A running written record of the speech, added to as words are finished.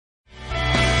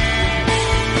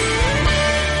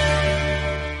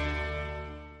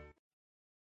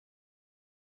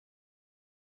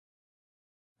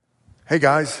Hey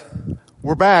guys,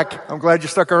 we're back. I'm glad you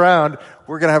stuck around.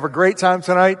 We're going to have a great time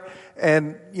tonight.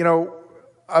 And,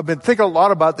 I've been thinking a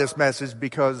lot about this message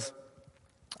because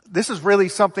this is really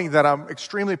something that I'm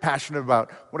extremely passionate about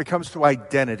when it comes to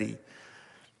identity.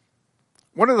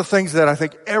 One of the things that I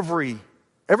think every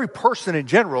person in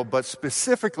general, but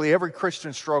specifically every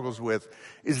Christian struggles with,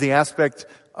 is the aspect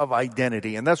of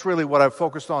identity. And that's really what I've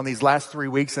focused on these last 3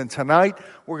 weeks. And tonight,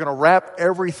 we're going to wrap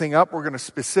everything up. We're going to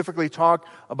specifically talk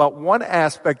about one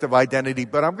aspect of identity,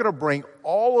 but I'm going to bring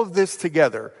all of this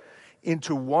together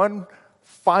into one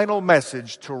final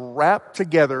message to wrap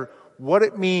together what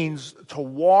it means to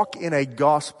walk in a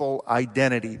gospel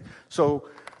identity. So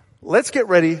let's get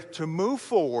ready to move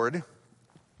forward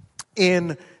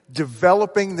in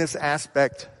developing this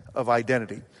aspect of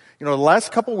identity. The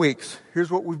last couple weeks,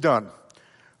 here's what we've done.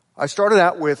 I started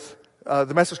out with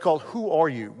the message called Who Are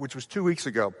You?, which was 2 weeks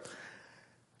ago.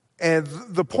 And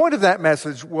the point of that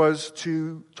message was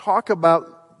to talk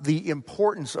about the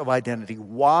importance of identity.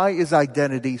 Why is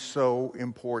identity so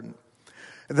important?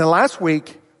 And then last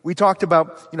week, we talked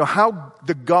about, how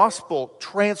the gospel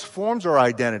transforms our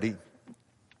identity.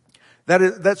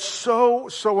 That's so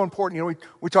important.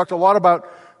 We talked a lot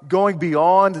about going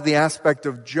beyond the aspect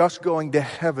of just going to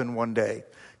heaven one day.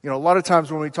 A lot of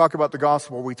times when we talk about the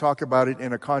gospel, we talk about it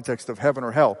in a context of heaven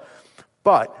or hell.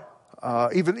 But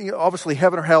even obviously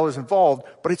heaven or hell is involved,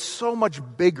 but it's so much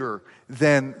bigger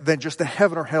than just a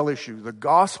heaven or hell issue. The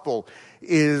gospel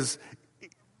is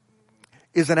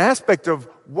an aspect of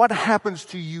what happens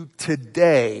to you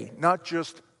today, not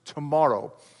just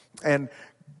tomorrow. And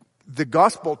the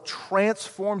gospel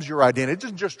transforms your identity. It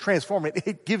doesn't just transform it,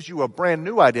 it gives you a brand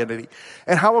new identity.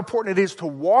 And how important it is to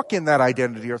walk in that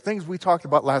identity are things we talked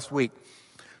about last week.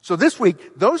 So this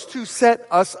week, those two set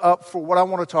us up for what I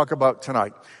want to talk about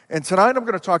tonight. And tonight I'm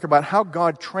going to talk about how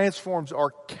God transforms our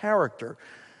character.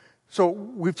 So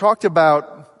we've talked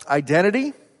about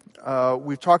identity.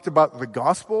 We've talked about the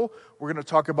gospel. We're going to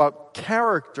talk about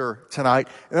character tonight.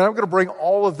 And then I'm going to bring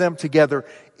all of them together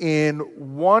in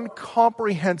one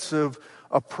comprehensive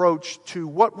approach to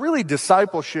what really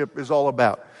discipleship is all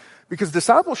about. Because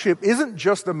discipleship isn't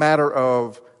just a matter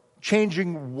of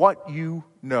changing what you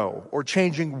know or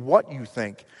changing what you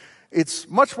think. It's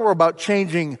much more about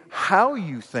changing how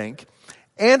you think,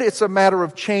 and it's a matter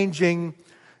of changing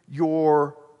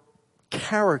your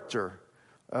character.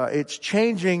 It's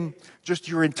changing just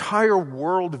your entire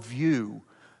worldview.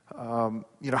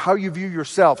 How you view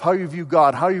yourself, how you view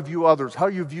God, how you view others, how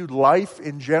you view life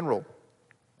in general.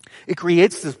 It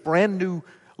creates this brand new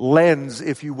lens,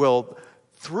 if you will,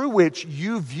 through which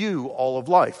you view all of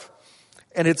life.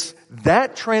 And it's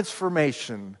that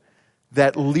transformation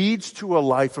that leads to a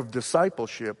life of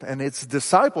discipleship. And it's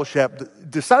discipleship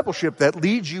that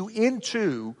leads you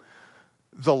into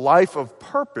the life of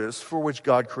purpose for which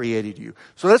God created you.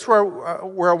 So that's where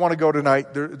I want to go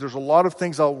tonight. There's a lot of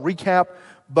things I'll recap,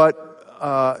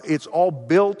 but it's all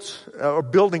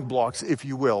building blocks, if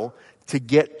you will, to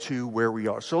get to where we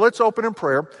are. So let's open in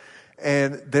prayer,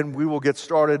 and then we will get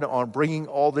started on bringing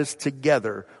all this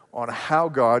together on how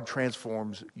God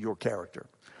transforms your character.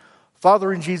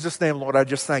 Father, in Jesus' name, Lord, I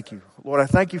just thank you. Lord, I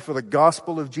thank you for the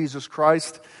gospel of Jesus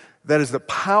Christ. That is the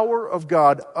power of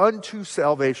God unto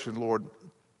salvation, Lord.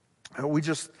 And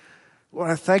Lord,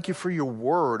 I thank you for your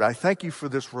word. I thank you for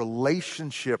this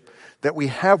relationship that we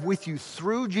have with you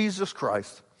through Jesus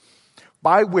Christ,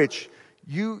 by which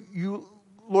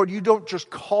Lord, you don't just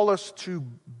call us to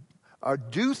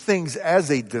do things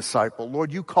as a disciple.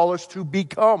 Lord, you call us to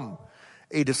become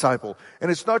a disciple.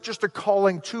 And it's not just a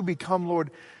calling to become,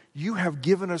 Lord. You have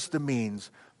given us the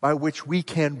means by which we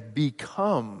can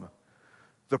become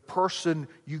the person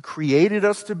you created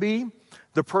us to be,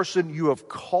 the person you have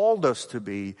called us to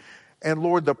be, and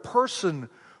Lord, the person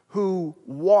who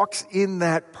walks in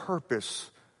that purpose,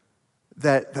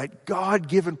 that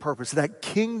God-given purpose, that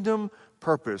kingdom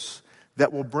purpose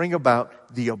that will bring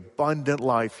about the abundant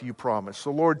life you promise.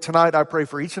 So Lord, tonight I pray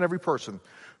for each and every person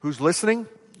who's listening.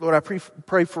 Lord, I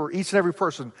pray for each and every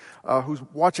person who's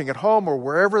watching at home or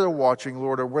wherever they're watching,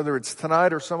 Lord, or whether it's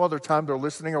tonight or some other time they're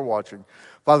listening or watching.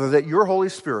 Father, that your Holy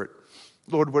Spirit,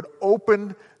 Lord, would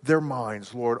open their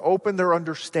minds, Lord, open their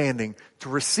understanding to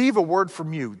receive a word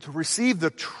from you, to receive the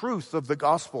truth of the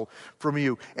gospel from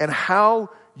you, and how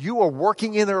you are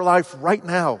working in their life right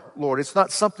now, Lord. It's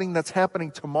not something that's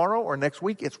happening tomorrow or next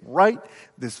week. It's right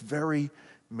this very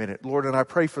minute, Lord. And I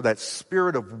pray for that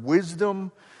spirit of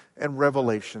wisdom and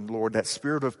revelation, Lord, that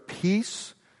spirit of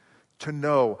peace to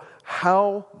know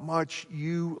how much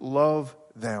you love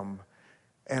them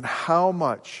and how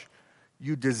much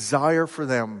you desire for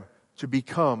them to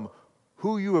become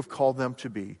who you have called them to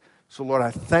be. So Lord,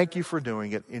 I thank you for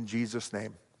doing it in Jesus'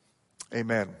 name.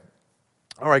 Amen.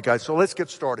 All right, guys, so let's get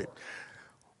started.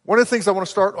 One of the things I want to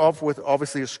start off with,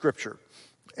 obviously, is Scripture.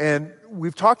 And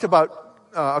we've talked about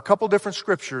a couple different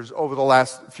scriptures over the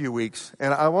last few weeks.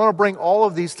 And I want to bring all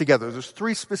of these together. There's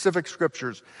three specific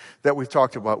scriptures that we've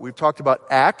talked about. We've talked about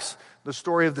Acts, the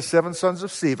story of the 7 sons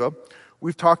of Sceva.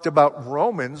 We've talked about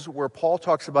Romans, where Paul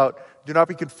talks about, do not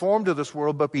be conformed to this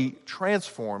world, but be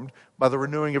transformed by the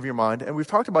renewing of your mind. And we've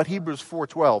talked about Hebrews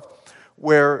 4:12,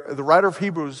 where the writer of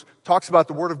Hebrews talks about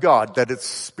the Word of God, that it's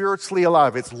spiritually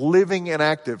alive, it's living and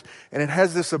active, and it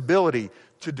has this ability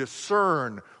to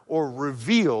discern or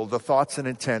reveal the thoughts and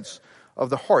intents of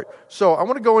the heart. So I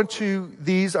want to go into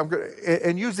these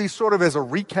and use these sort of as a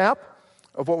recap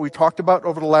of what we talked about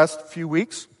over the last few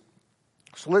weeks.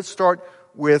 So let's start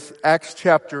with Acts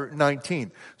chapter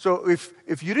 19. So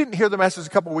if you didn't hear the message a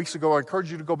couple of weeks ago, I encourage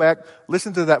you to go back,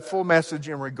 listen to that full message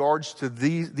in regards to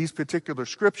these particular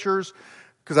scriptures,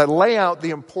 because I lay out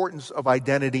the importance of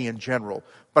identity in general.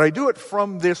 But I do it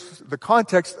from the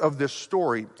context of this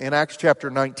story in Acts chapter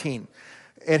 19.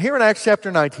 And here in Acts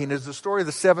chapter 19 is the story of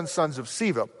the 7 sons of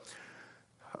Sceva.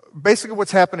 Basically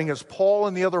what's happening is Paul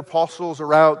and the other apostles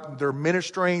are out, they're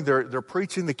ministering, they're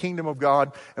preaching the kingdom of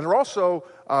God, and they're also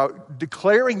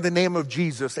declaring the name of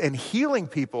Jesus and healing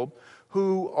people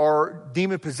who are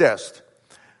demon-possessed.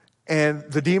 And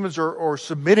the demons are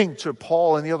submitting to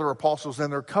Paul and the other apostles,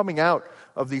 and they're coming out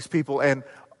of these people. And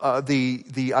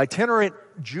the itinerant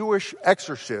Jewish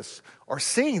exorcists are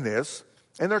seeing this,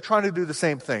 and they're trying to do the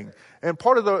same thing. And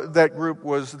part of that group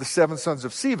was the 7 sons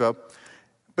of Sceva.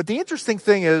 But the interesting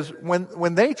thing is,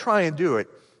 when they try and do it,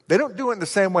 they don't do it in the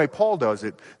same way Paul does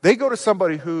it. They go to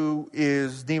somebody who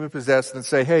is demon-possessed and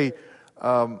say, hey,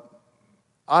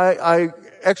 I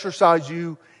exorcise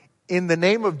you in the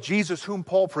name of Jesus whom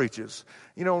Paul preaches.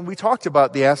 You know, and we talked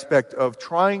about the aspect of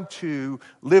trying to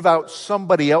live out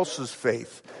somebody else's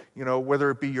faith, you know,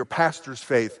 whether it be your pastor's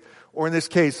faith, or in this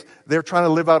case, they're trying to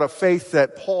live out a faith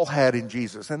that Paul had in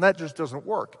Jesus, and that just doesn't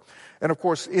work. And of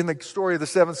course, in the story of the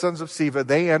 7 sons of Sceva,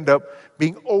 they end up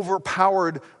being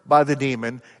overpowered by the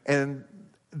demon, and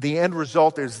the end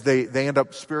result is they end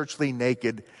up spiritually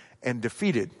naked and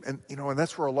defeated. And you know, and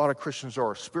that's where a lot of Christians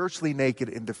are, spiritually naked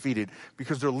and defeated,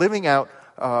 because they're living out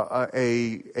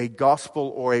a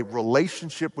gospel or a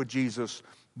relationship with Jesus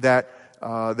that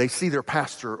they see their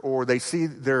pastor or they see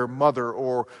their mother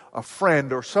or a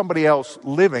friend or somebody else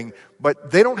living,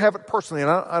 but they don't have it personally.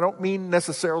 And I don't mean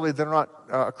necessarily they're not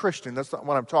a Christian. That's not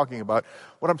what I'm talking about.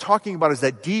 What I'm talking about is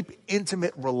that deep,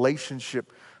 intimate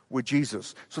relationship with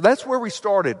Jesus. So that's where we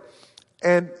started.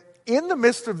 And in the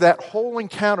midst of that whole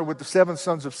encounter with the 7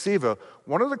 sons of Sceva,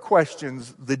 one of the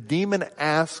questions the demon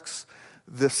asks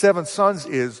the 7 sons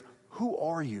is, who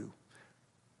are you?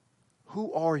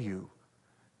 Who are you?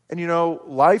 And you know,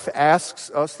 life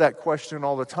asks us that question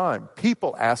all the time.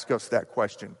 People ask us that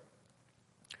question.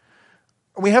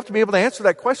 And we have to be able to answer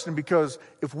that question, because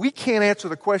if we can't answer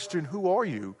the question, who are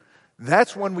you?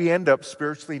 That's when we end up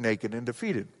spiritually naked and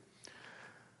defeated.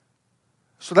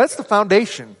 So that's the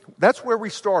foundation. That's where we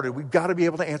started. We've got to be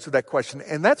able to answer that question.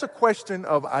 And that's a question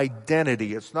of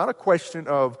identity. It's not a question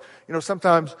of, you know,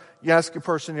 sometimes you ask a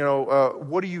person, you know,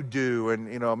 what do you do?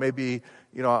 And, you know, maybe,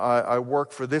 you know, I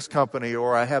work for this company,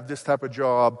 or I have this type of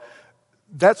job.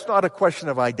 That's not a question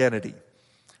of identity.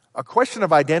 A question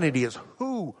of identity is,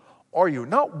 who are you?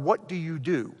 Not what do you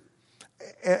do?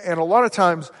 And a lot of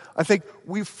times, I think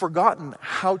we've forgotten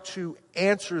how to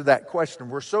answer that question.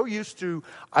 We're so used to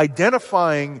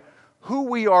identifying who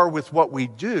we are with what we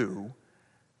do.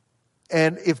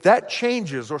 And if that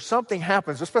changes or something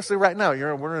happens, especially right now,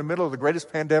 we're in the middle of the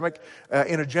greatest pandemic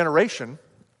in a generation,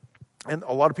 and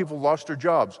a lot of people lost their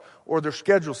jobs, or their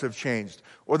schedules have changed,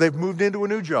 or they've moved into a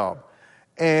new job.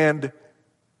 And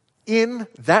in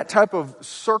that type of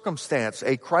circumstance,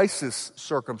 a crisis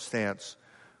circumstance,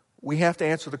 we have to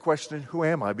answer the question, who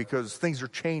am I? Because things are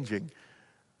changing.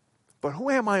 But who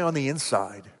am I on the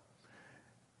inside?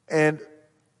 And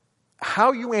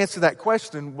how you answer that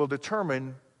question will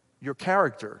determine your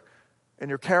character. And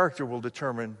your character will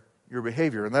determine your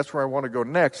behavior. And that's where I want to go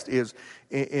next, is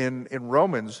in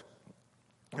Romans.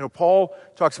 You know, Paul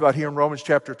talks about here in Romans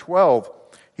chapter 12.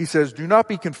 He says, do not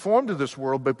be conformed to this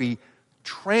world, but be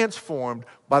transformed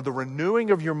by the renewing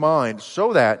of your mind,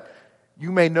 so that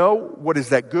you may know what is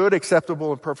that good,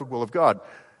 acceptable, and perfect will of God.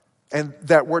 And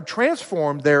that word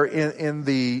transformed there in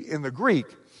the Greek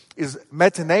is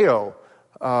metaneo.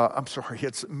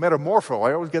 It's metamorpho.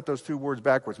 I always get those two words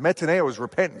backwards. Metaneo is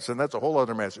repentance, and that's a whole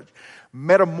other message.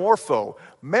 Metamorpho.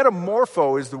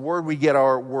 Metamorpho is the word we get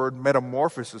our word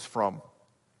metamorphosis from.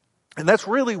 And that's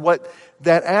really what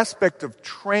that aspect of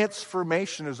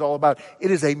transformation is all about.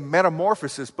 It is a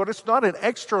metamorphosis, but it's not an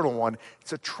external one.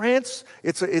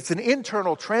 It's an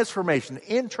internal transformation,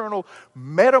 internal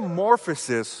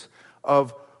metamorphosis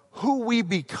of who we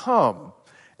become.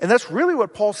 And that's really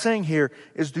what Paul's saying here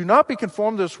is do not be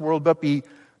conformed to this world, but be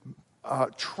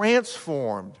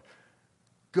transformed.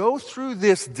 Go through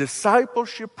this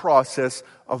discipleship process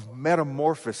of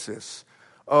metamorphosis,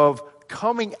 of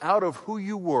coming out of who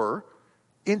you were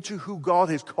into who God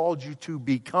has called you to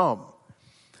become.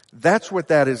 That's what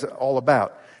that is all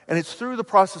about. And it's through the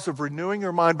process of renewing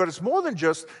your mind, but it's more than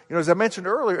just, as I mentioned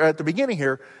earlier at the beginning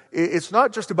here, it's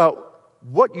not just about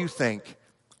what you think,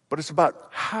 but it's about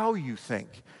how you think.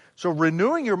 So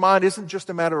renewing your mind isn't just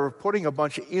a matter of putting a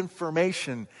bunch of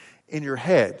information in your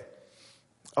head.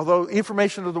 Although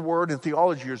information of the Word and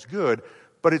theology is good,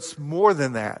 but it's more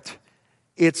than that.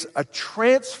 It's a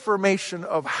transformation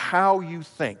of how you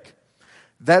think.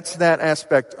 That's that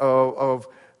aspect of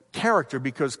character,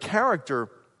 because character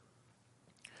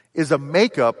is a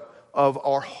makeup of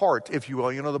our heart, if you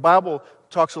will. The Bible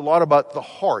talks a lot about the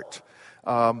heart.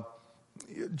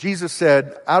 Jesus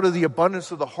said, out of the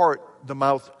abundance of the heart, the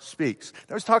mouth speaks.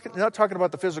 Now, he's not talking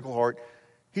about the physical heart.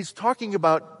 He's talking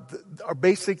about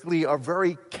basically our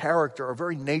very character, our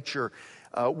very nature.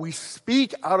 We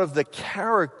speak out of the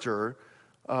character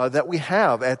that we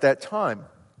have at that time.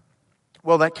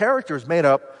 Well, that character is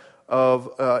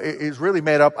really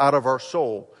made up out of our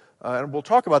soul. And we'll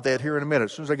talk about that here in a minute,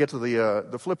 as soon as I get to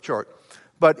the flip chart.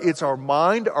 But it's our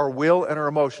mind, our will, and our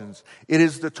emotions. It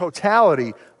is the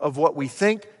totality of what we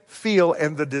think, feel,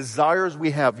 and the desires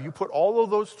we have. You put all of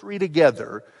those three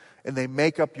together, and they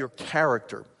make up your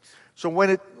character. So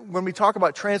when we talk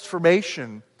about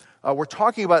transformation, we're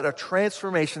talking about a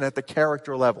transformation at the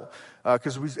character level.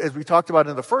 Because as we talked about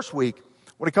in the first week,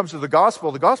 when it comes to the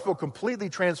gospel completely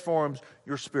transforms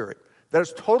your spirit. That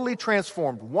is totally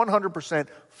transformed, 100%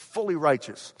 fully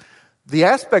righteous. The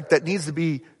aspect that needs to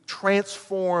be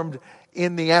transformed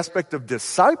in the aspect of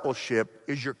discipleship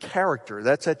is your character.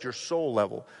 That's at your soul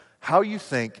level. How you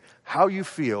think, how you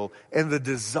feel, and the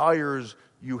desires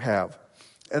you have.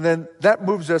 And then that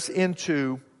moves us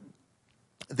into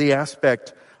the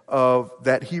aspect of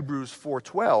that Hebrews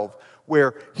 4:12,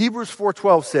 where Hebrews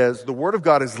 4:12 says, the Word of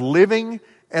God is living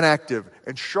and active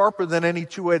and sharper than any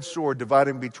two-edged sword,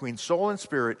 dividing between soul and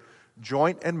spirit,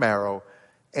 joint and marrow,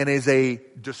 and is a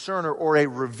discerner or a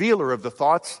revealer of the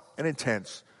thoughts and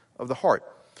intents of the heart.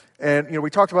 And, we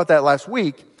talked about that last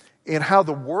week in how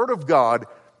the Word of God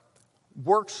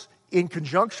works in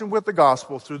conjunction with the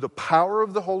gospel through the power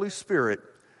of the Holy Spirit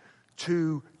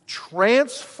to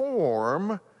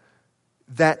transform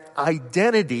that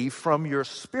identity from your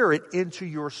spirit into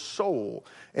your soul.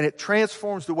 And it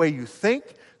transforms the way you think,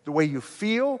 the way you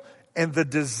feel, and the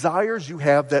desires you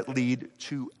have that lead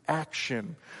to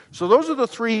action. So those are the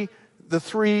three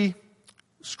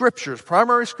scriptures,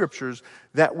 primary scriptures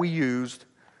that we used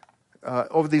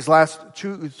over these last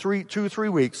two, 3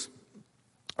 weeks.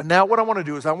 And now what I want to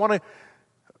do is I want to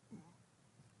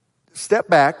step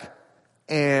back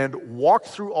and walk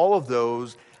through all of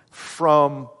those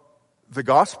from the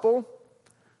gospel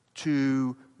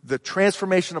to the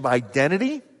transformation of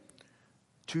identity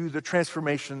to the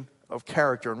transformation of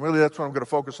character. And really that's what I'm going to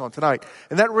focus on tonight.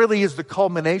 And that really is the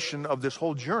culmination of this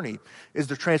whole journey, is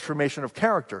the transformation of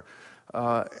character.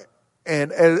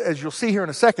 And as you'll see here in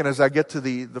a second, as I get to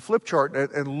the flip chart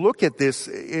and look at this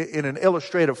in an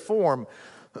illustrative form,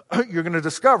 you're going to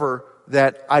discover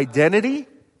that identity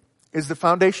is the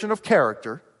foundation of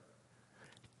character,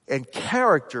 and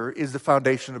character is the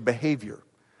foundation of behavior.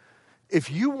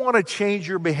 If you want to change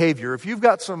your behavior, if you've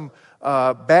got some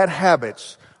bad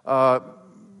habits,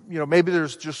 maybe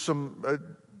there's just some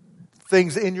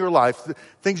things in your life,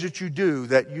 things that you do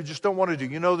that you just don't want to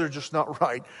do. They're just not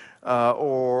right.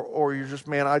 Or you're just,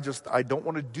 I don't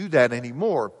want to do that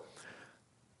anymore.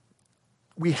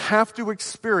 We have to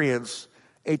experience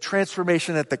a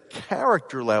transformation at the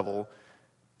character level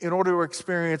in order to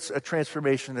experience a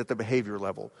transformation at the behavior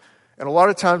level. And a lot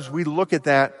of times we look at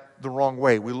that the wrong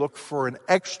way. We look for an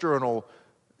external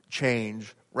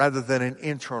change rather than an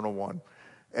internal one.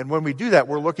 And when we do that,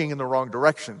 we're looking in the wrong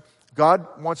direction. God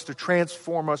wants to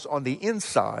transform us on the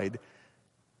inside,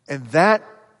 and that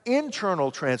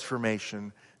internal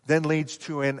transformation then leads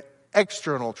to an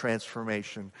external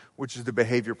transformation, which is the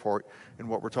behavior part in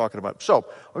what we're talking about. So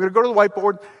I'm going to go to the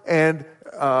whiteboard, and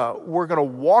we're going to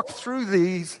walk through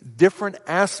these different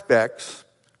aspects: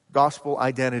 gospel,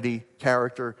 identity,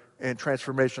 character, and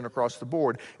transformation across the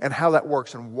board, and how that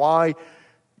works and why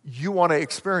you want to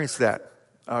experience that.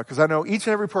 because I know each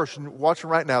and every person watching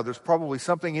right now, there's probably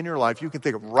something in your life you can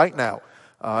think of right now.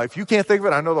 If you can't think of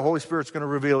it, I know the Holy Spirit's going to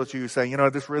reveal it to you, saying,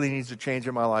 this really needs to change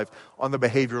in my life on the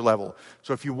behavior level.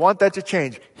 So if you want that to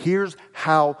change, here's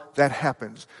how that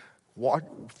happens.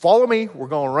 Follow me. We're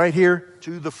going right here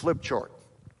to the flip chart.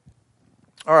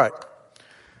 All right.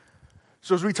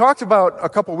 So as we talked about a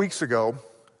couple weeks ago,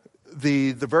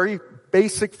 the very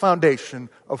basic foundation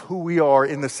of who we are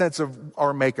in the sense of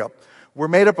our makeup. We're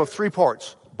made up of 3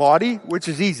 parts. Body, which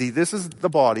is easy. This is the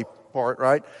body part,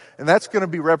 right? And that's going to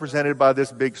be represented by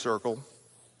this big circle.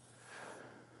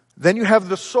 Then you have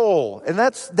the soul, and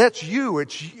that's you.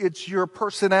 It's your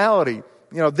personality.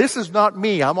 This is not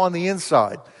me. I'm on the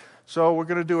inside. So we're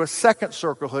going to do a second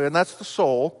circle here, and that's the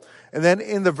soul. And then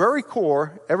in the very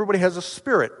core, everybody has a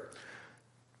spirit.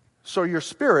 So your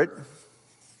spirit,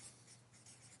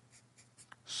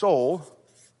 soul,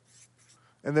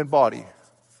 and then body.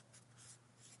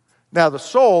 Now the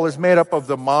soul is made up of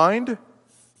the mind,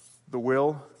 the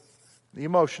will, the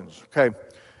emotions. Okay.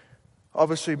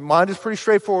 Obviously, mind is pretty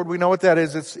straightforward. We know what that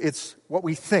is. It's what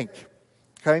we think.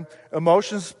 Okay.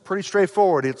 Emotions, pretty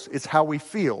straightforward. It's how we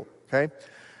feel. Okay.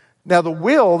 Now the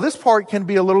will, this part can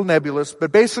be a little nebulous,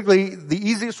 but basically the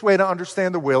easiest way to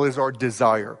understand the will is our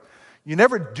desire. You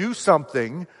never do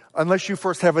something unless you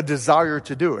first have a desire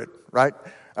to do it, right?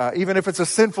 Even if it's a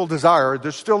sinful desire,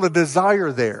 there's still a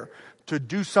desire there to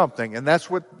do something, and that's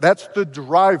the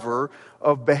driver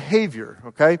of behavior,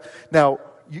 okay? Now,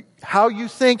 how you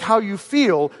think, how you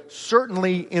feel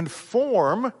certainly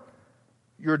inform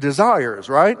your desires,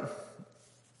 right?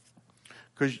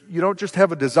 Because you don't just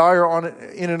have a desire on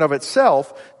it in and of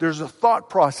itself. There's a thought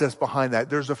process behind that.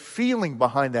 There's a feeling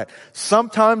behind that.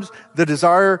 Sometimes the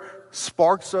desire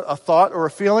sparks a thought or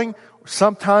a feeling.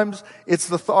 Sometimes it's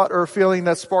the thought or a feeling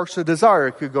that sparks a desire.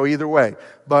 It could go either way.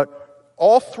 But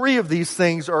all 3 of these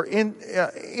things are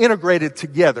integrated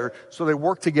together, so they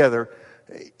work together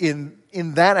in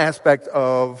that aspect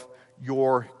of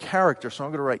your character. So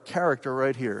I'm going to write character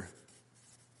right here.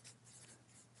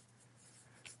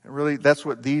 And really, that's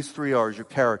what these 3 are, is your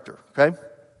character, okay?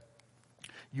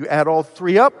 You add all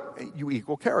 3 up, you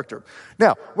equal character.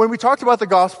 Now, when we talked about the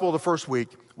gospel the first week,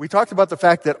 we talked about the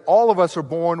fact that all of us are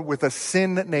born with a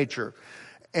sin nature.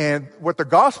 And what the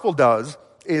gospel does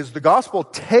is the gospel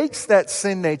takes that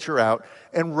sin nature out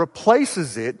and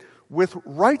replaces it with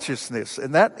righteousness.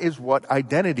 And that is what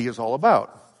identity is all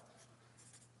about.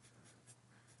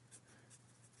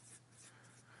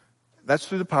 That's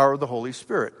through the power of the Holy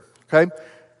Spirit. Okay?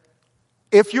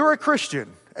 If you're a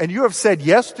Christian and you have said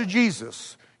yes to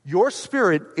Jesus, your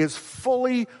spirit is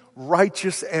fully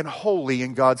righteous and holy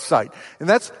in God's sight. And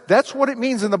that's what it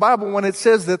means in the Bible when it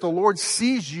says that the Lord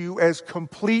sees you as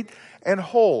complete and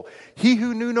whole. He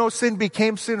who knew no sin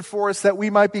became sin for us that we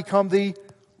might become the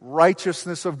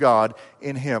righteousness of God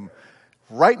in Him.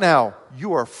 Right now,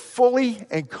 you are fully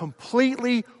and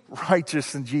completely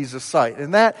righteous in Jesus' sight.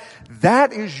 And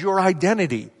that is your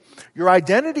identity. Your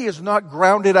identity is not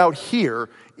grounded out here.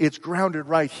 It's grounded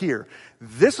right here.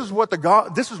 This is why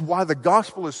the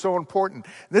gospel is so important.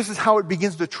 This is how it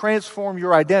begins to transform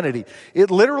your identity. It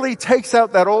literally takes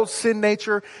out that old sin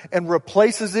nature and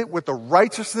replaces it with the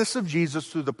righteousness of Jesus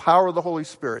through the power of the Holy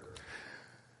Spirit.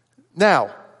 Now,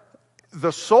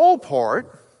 the soul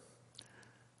part,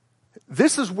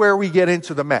 this is where we get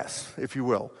into the mess, if you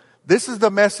will. This is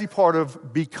the messy part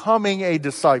of becoming a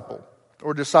disciple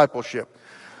or discipleship.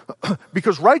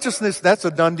 Because righteousness, that's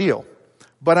a done deal.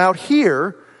 But out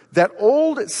here, that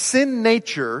old sin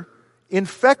nature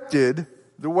infected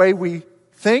the way we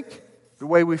think, the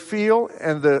way we feel,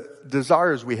 and the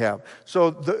desires we have.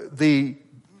 So the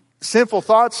sinful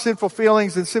thoughts, sinful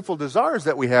feelings, and sinful desires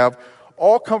that we have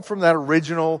all come from that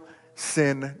original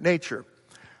sin nature.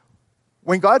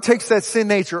 When God takes that sin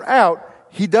nature out,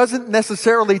 He doesn't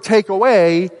necessarily take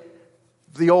away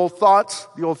the old thoughts,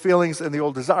 the old feelings, and the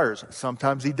old desires.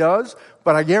 Sometimes He does,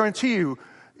 but I guarantee you,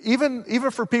 even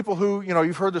for people who,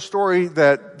 you've heard the story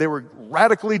that they were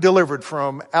radically delivered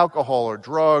from alcohol or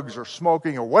drugs or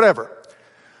smoking or whatever.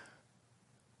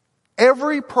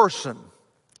 Every person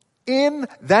in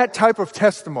that type of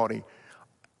testimony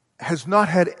has not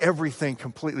had everything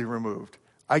completely removed.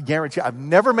 I guarantee I've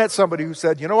never met somebody who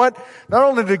said, you know what? Not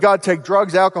only did God take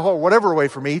drugs, alcohol, whatever away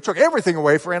from me, He took everything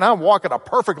away from me and I'm walking a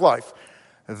perfect life.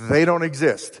 They don't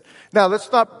exist. Now,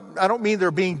 I don't mean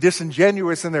they're being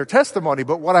disingenuous in their testimony,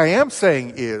 but what I am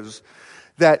saying is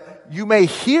that you may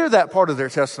hear that part of their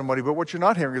testimony, but what you're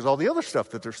not hearing is all the other stuff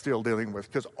that they're still dealing with.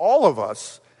 Because all of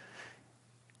us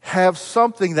have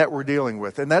something that we're dealing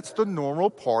with, and that's the normal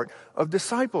part of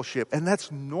discipleship, and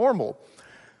that's normal.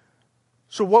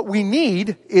 So what we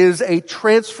need is a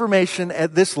transformation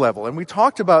at this level. And we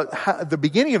talked about the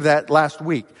beginning of that last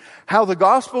week, how the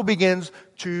gospel begins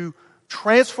to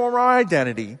transform our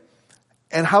identity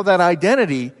and how that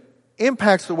identity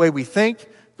impacts the way we think,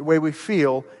 the way we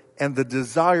feel, and the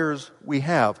desires we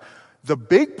have. The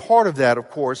big part of that, of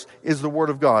course, is the Word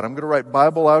of God. I'm going to write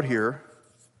Bible out here.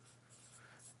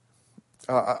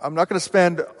 I'm not going to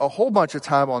spend a whole bunch of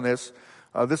time on this.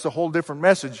 This is a whole different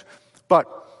message. But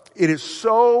it is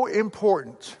so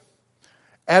important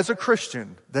as a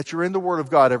Christian that you're in the Word of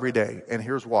God every day. And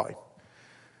here's why.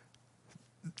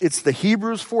 It's the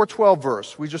Hebrews 4:12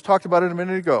 verse. We just talked about it a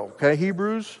minute ago. Okay,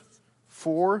 Hebrews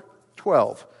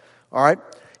 4:12. All right.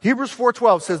 Hebrews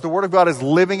 4:12 says the Word of God is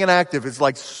living and active. It's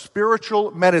like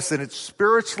spiritual medicine. It's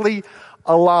spiritually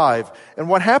alive. And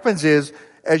what happens is,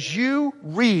 as you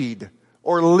read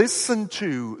or listen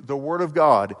to the Word of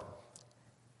God,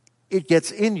 it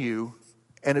gets in you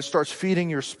and it starts feeding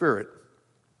your spirit.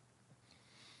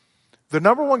 The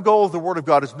number one goal of the Word of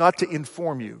God is not to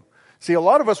inform you. See, a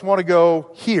lot of us want to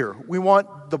go here. We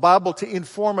want the Bible to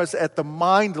inform us at the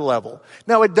mind level.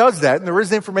 Now, it does that, and there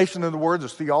is information in the Word,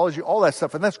 there's theology, all that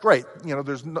stuff, and that's great. You know,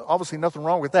 there's obviously nothing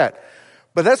wrong with that.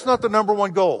 But that's not the number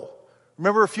one goal.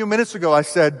 Remember a few minutes ago I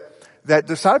said that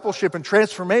discipleship and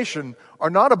transformation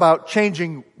are not about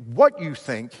changing what you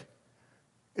think.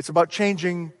 It's about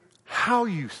changing how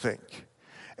you think.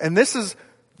 And this is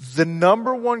the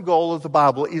number one goal of the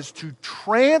Bible, is to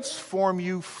transform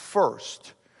you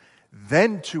first,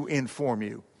 then to inform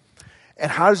you.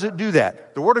 And how does it do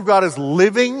that? The Word of God is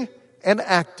living and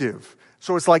active.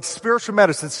 So it's like spiritual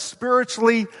medicine,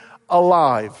 spiritually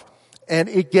alive. And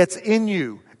it gets in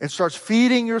you and starts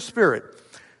feeding your spirit.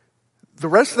 The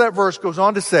rest of that verse goes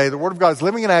on to say, the Word of God is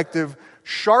living and active,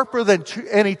 sharper than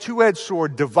any two-edged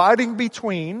sword, dividing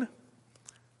between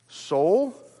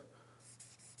soul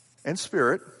and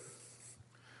spirit,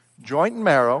 joint and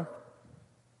marrow,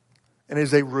 and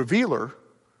is a revealer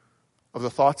of the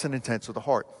thoughts and intents of the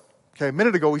heart. Okay, a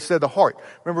minute ago we said the heart.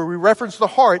 Remember, we referenced the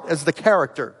heart as the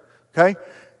character. Okay,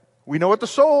 we know what the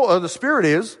soul or the spirit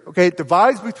is. Okay, it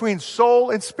divides between soul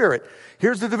and spirit.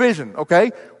 Here's the division.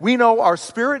 Okay, we know our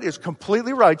spirit is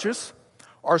completely righteous.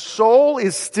 Our soul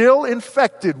is still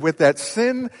infected with that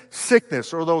sin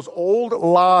sickness, or those old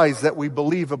lies that we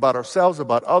believe about ourselves,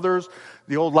 about others,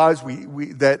 the old lies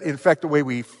that infect the way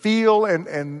we feel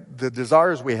and the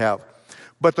desires we have.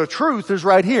 But the truth is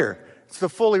right here. It's the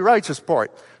fully righteous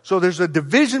part. So there's a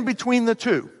division between the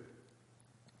two.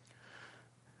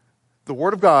 The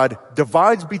Word of God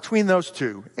divides between those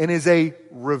two and is a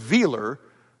revealer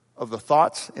of the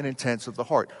thoughts and intents of the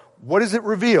heart. What does it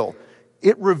reveal?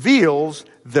 It reveals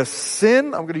the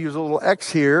sin, I'm going to use a little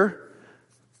X here,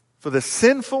 for the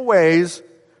sinful ways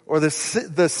or the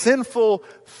sinful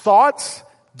thoughts,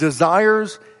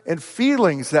 desires, and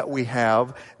feelings that we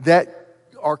have that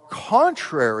are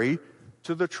contrary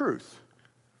to the truth.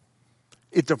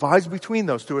 It divides between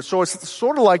those two. So it's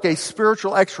sort of like a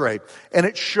spiritual x-ray. And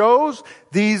it shows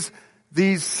these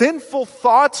sinful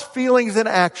thoughts, feelings, and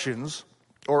actions,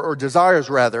 or desires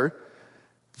rather,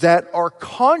 that are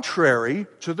contrary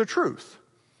to the truth.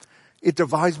 It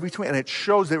divides between, and it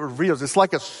shows, it reveals. It's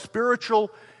like a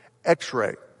spiritual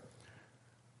x-ray.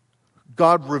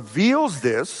 God reveals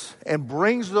this and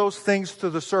brings those things to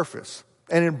the surface.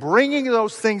 And in bringing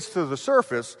those things to the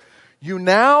surface, you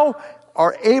now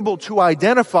are able to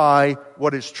identify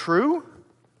what is true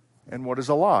and what is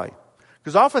a lie.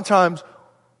 Because oftentimes,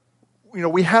 you know,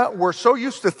 we're so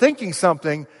used to thinking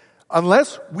something,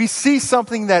 unless we see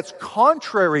something that's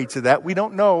contrary to that, we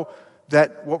don't know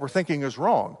that what we're thinking is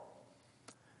wrong.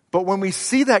 But when we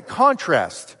see that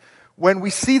contrast, when we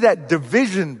see that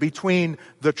division between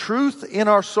the truth in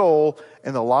our soul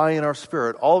and the lie in our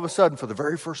spirit, all of a sudden, for the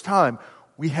very first time,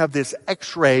 we have this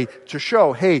x-ray to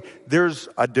show, hey, there's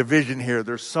a division here.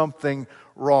 There's something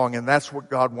wrong. And that's what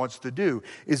God wants to do,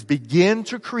 is begin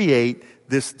to create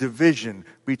this division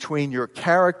between your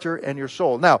character and your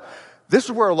soul. Now, this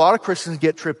is where a lot of Christians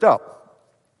get tripped up.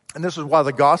 And this is why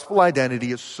the gospel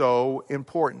identity is so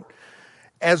important.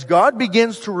 As God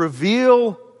begins to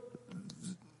reveal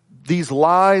these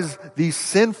lies, these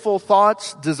sinful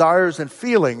thoughts, desires, and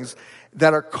feelings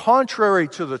that are contrary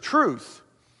to the truth,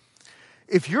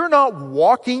 if you're not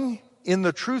walking in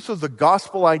the truth of the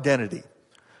gospel identity,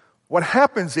 what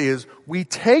happens is we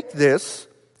take this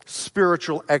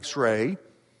spiritual x-ray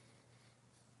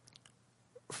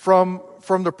from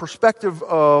the perspective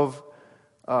of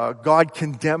God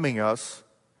condemning us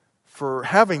for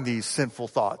having these sinful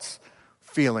thoughts,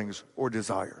 feelings, or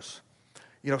desires.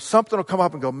 You know, something will come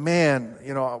up and go, man,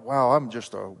 you know, wow,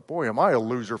 am I a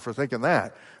loser for thinking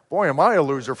that. boy, am I a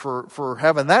loser for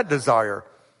having that desire.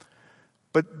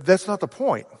 But that's not the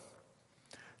point.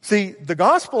 See, the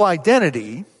gospel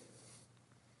identity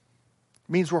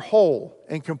means we're whole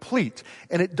and complete.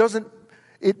 And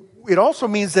it also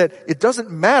means that it doesn't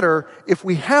matter if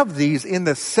we have these in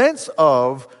the sense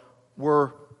of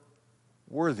we're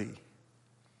worthy.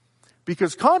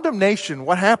 Because condemnation,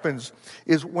 what happens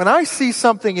is when I see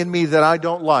something in me that I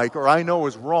don't like or I know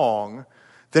is wrong,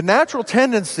 the natural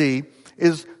tendency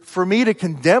is for me to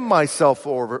condemn myself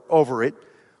over it,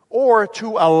 or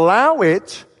to allow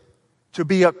it to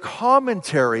be a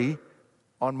commentary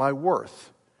on my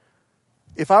worth.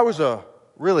 If I was a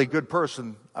really good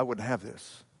person, I wouldn't have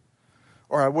this.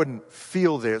 Or I wouldn't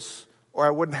feel this, or I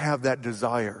wouldn't have that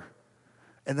desire.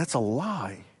 And that's a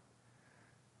lie.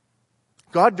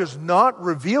 God does not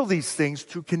reveal these things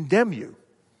to condemn you.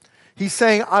 He's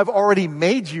saying, I've already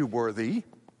made you worthy,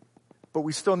 but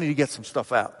we still need to get some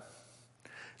stuff out.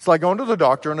 It's like going to the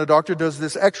doctor, and the doctor does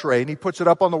this x-ray, and he puts it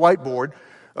up on the whiteboard,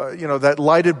 that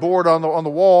lighted board on the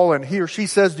wall, and he or she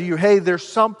says to you, hey, there's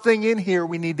something in here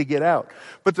we need to get out.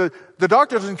 But the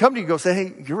doctor doesn't come to you and go say,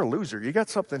 hey, you're a loser. You got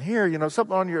something here,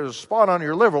 something on your spot on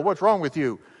your liver. What's wrong with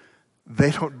you?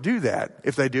 They don't do that.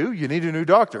 If they do, you need a new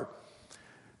doctor.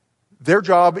 Their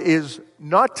job is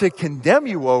not to condemn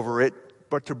you over it,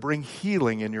 but to bring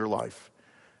healing in your life.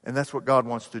 And that's what God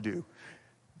wants to do.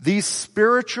 These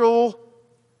spiritual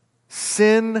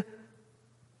sin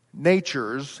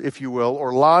natures, if you will,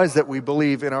 or lies that we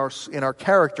believe in our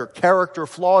character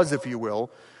flaws, if you will,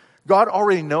 God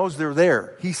already knows they're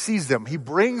there. He sees them. He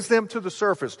brings them to the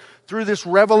surface through this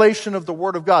revelation of the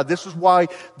Word of God. This is why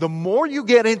the more you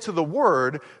get into the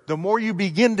Word, the more you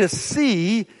begin to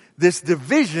see this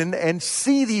division and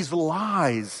see these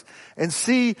lies and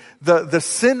see the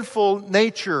sinful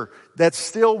nature that's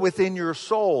still within your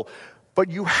soul. But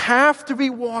you have to be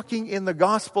walking in the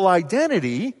gospel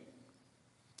identity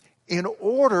in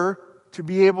order to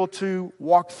be able to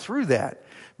walk through that.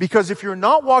 Because if you're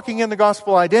not walking in the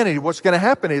gospel identity, what's going to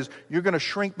happen is you're going to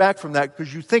shrink back from that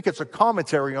because you think it's a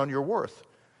commentary on your worth.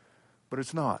 But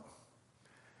it's not.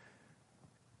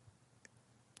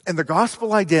 And the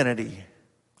gospel identity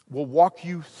will walk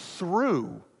you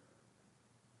through,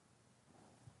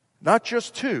 not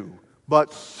just to,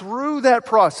 but through that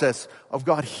process of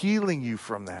God healing you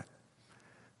from that.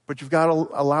 But you've got to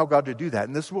allow God to do that.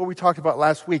 And this is what we talked about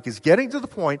last week, is getting to the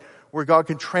point where God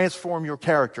can transform your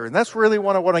character. And that's really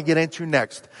what I want to get into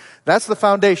next. That's the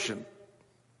foundation.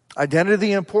 Identity,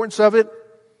 the importance of it,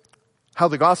 how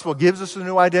the gospel gives us a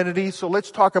new identity. So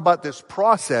let's talk about this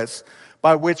process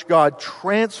by which God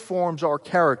transforms our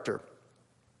character.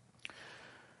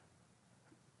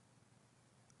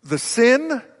 The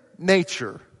sin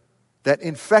nature that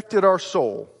infected our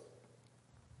soul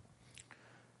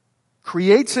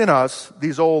creates in us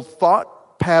these old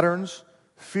thought patterns,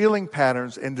 feeling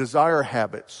patterns, and desire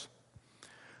habits.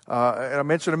 And I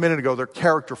mentioned a minute ago, they're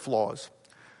character flaws.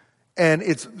 And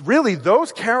it's really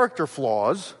those character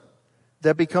flaws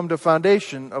that become the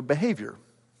foundation of behavior.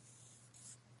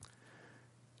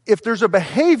 If there's a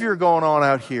behavior going on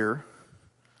out here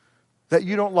that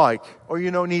you don't like or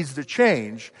needs to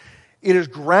change, it is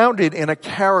grounded in a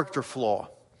character flaw.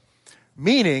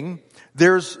 Meaning,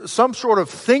 there's some sort of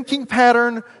thinking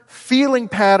pattern, feeling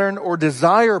pattern, or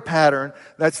desire pattern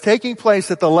that's taking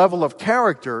place at the level of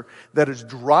character that is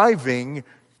driving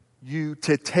you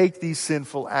to take these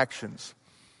sinful actions.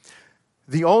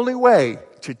 The only way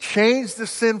to change the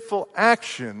sinful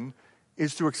action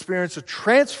is to experience a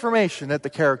transformation at the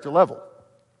character level.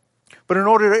 But in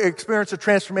order to experience a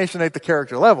transformation at the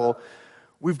character level,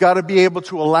 we've got to be able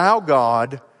to allow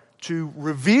God to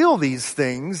reveal these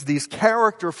things, these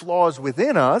character flaws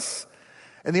within us.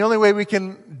 And the only way we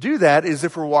can do that is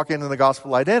if we're walking in the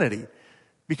gospel identity.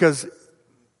 Because,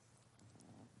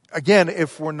 again,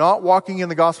 if we're not walking in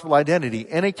the gospel identity,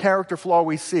 any character flaw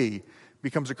we see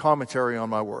becomes a commentary on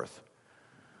my worth.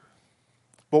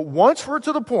 But once we're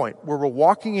to the point where we're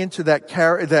walking into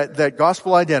that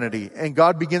gospel identity and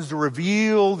God begins to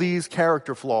reveal these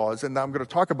character flaws, and I'm going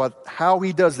to talk about how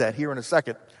He does that here in a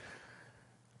second,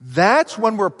 that's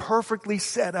when we're perfectly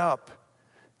set up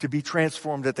to be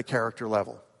transformed at the character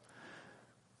level.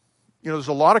 There's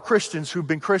a lot of Christians who've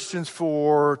been Christians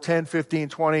for 10, 15,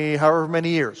 20, however many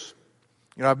years.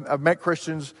 I've met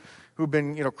Christians who've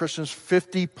been, Christians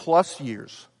 50 plus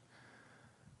years.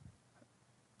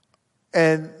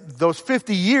 And those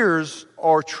 50 years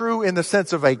are true in the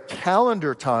sense of a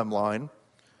calendar timeline.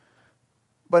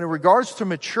 But in regards to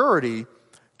maturity,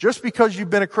 just because you've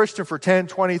been a Christian for 10,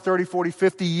 20, 30, 40,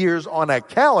 50 years on a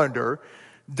calendar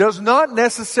does not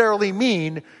necessarily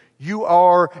mean You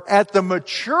are at the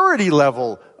maturity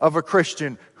level of a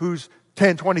Christian who's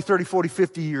 10, 20, 30, 40,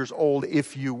 50 years old,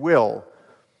 if you will.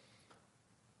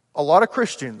 A lot of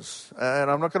Christians, and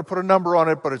I'm not going to put a number on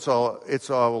it, but it's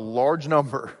a large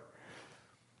number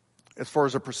as far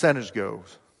as a percentage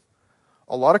goes.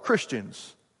 A lot of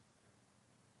Christians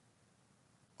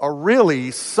are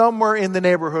really somewhere in the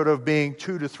neighborhood of being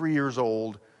 2 to 3 years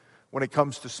old when it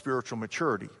comes to spiritual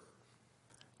maturity.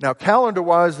 Now,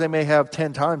 calendar-wise, they may have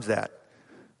 10 times that.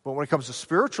 But when it comes to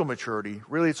spiritual maturity,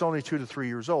 really it's only 2 to 3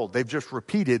 years old. They've just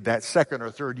repeated that second or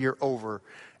third year over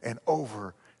and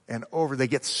over and over. They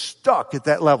get stuck at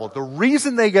that level. The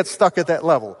reason they get stuck at that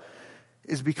level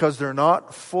is because they're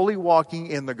not fully walking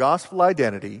in the gospel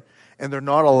identity, and they're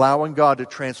not allowing God to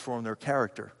transform their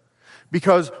character.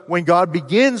 Because when God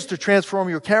begins to transform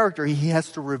your character, He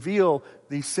has to reveal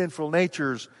these sinful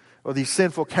natures or these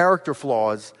sinful character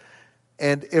flaws.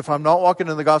 And if I'm not walking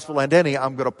in the gospel identity,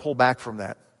 I'm going to pull back from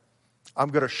that. I'm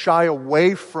going to shy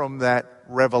away from that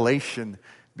revelation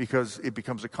because it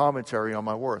becomes a commentary on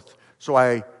my worth. So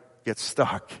I get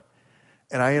stuck.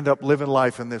 And I end up living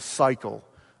life in this cycle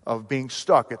of being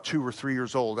stuck at 2 or 3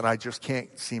 years old, and I just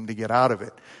can't seem to get out of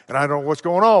it. And I don't know what's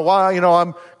going on. Why?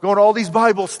 I'm going to all these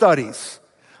Bible studies.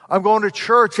 I'm going to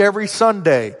church every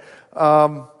Sunday.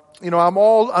 I'm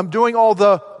doing all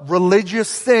the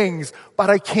religious things,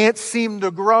 but I can't seem to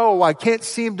grow. I can't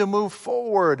seem to move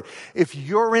forward. If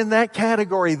you're in that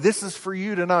category, this is for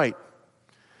you tonight.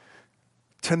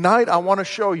 Tonight, I want to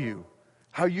show you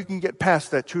how you can get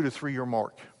past that 2 to 3 year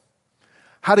mark.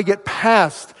 How to get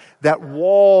past that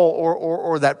wall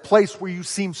or that place where you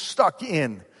seem stuck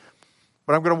in.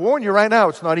 But I'm going to warn you right now,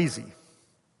 it's not easy.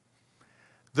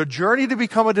 The journey to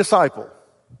become a disciple,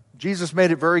 Jesus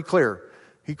made it very clear.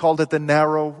 He called it the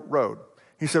narrow road.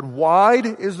 He said, wide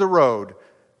is the road,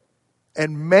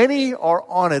 and many are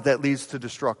on it that leads to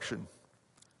destruction.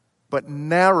 But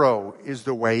narrow is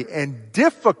the way, and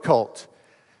difficult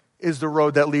is the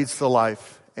road that leads to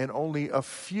life, and only a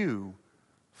few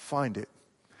find it.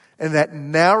 And that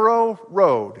narrow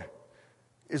road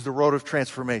is the road of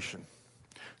transformation.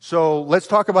 So let's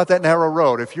talk about that narrow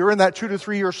road. If you're in that 2 to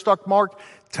 3 year stuck mark,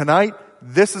 tonight,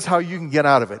 this is how you can get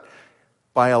out of it.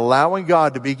 By allowing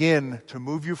God to begin to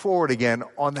move you forward again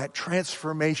on that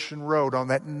transformation road, on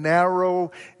that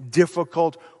narrow,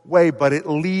 difficult way, but it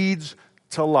leads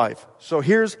to life. So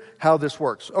here's how this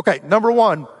works. Okay, number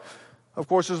 1, of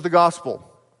course, is the gospel.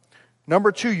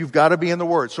 Number 2, you've got to be in the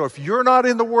Word. So if you're not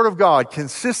in the Word of God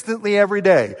consistently every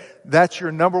day, that's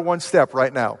your number 1 step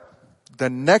right now. The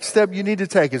next step you need to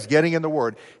take is getting in the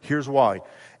Word. Here's why.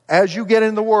 As you get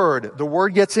in the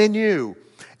Word gets in you,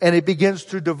 and it begins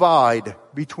to divide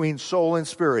between soul and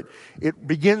spirit. It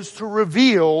begins to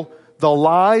reveal the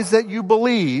lies that you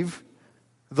believe,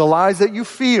 the lies that you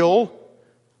feel,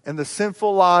 and the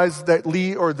sinful lies that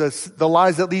lead, or the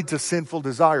lies that lead to sinful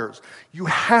desires. You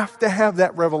have to have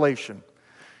that revelation.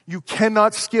 You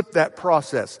cannot skip that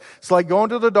process. It's like going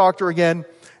to the doctor again,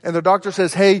 and the doctor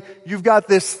says, hey, you've got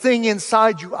this thing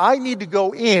inside you. I need to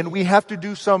go in. We have to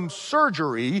do some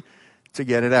surgery to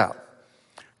get it out.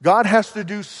 God has to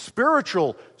do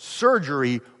spiritual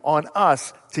surgery on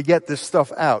us to get this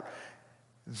stuff out.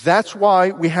 That's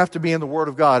why we have to be in the Word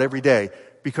of God every day,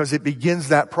 because it begins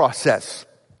that process.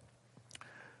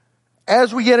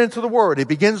 As we get into the Word, it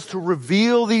begins to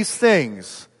reveal these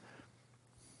things.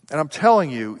 And I'm telling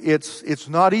you, it's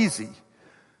not easy.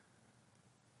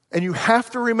 And you have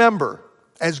to remember,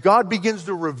 as God begins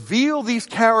to reveal these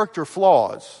character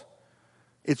flaws,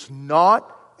 it's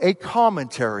not a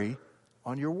commentary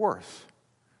on your worth.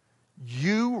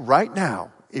 You, right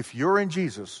now, if you're in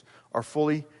Jesus, are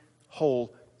fully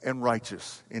whole and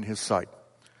righteous in His sight.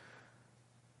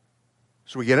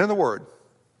 So we get in the Word.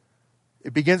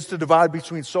 It begins to divide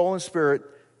between soul and spirit,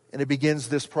 and it begins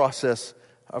this process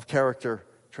of character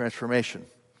transformation.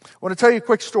 I want to tell you a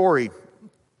quick story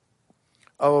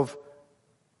of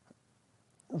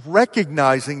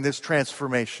recognizing this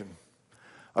transformation.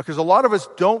 Because a lot of us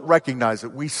don't recognize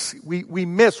it. We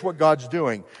miss what God's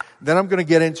doing. Then I'm going to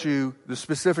get into the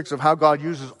specifics of how God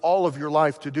uses all of your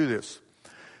life to do this.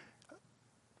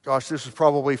 Gosh, this was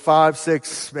probably 5,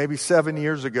 6, maybe 7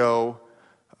 years ago.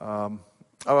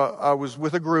 I was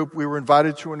with a group. We were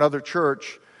invited to another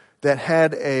church that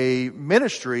had a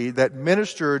ministry that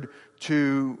ministered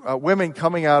to women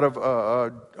coming out of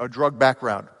a drug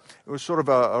background. It was sort of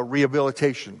a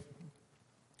rehabilitation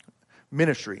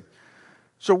ministry.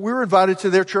 So we were invited to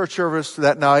their church service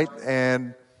that night,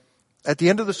 and at the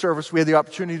end of the service, we had the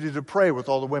opportunity to pray with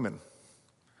all the women.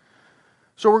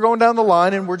 So we're going down the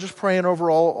line, and we're just praying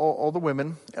over all the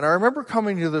women. And I remember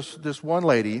coming to this one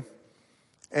lady,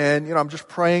 And, I'm just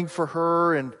praying for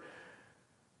her, and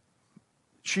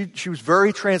she was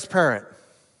very transparent.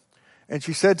 And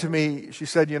she said to me,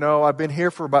 I've been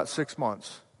here for about 6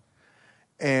 months,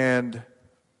 and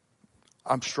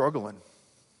I'm struggling.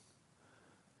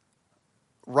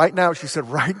 Right now, she said,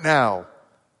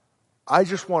 I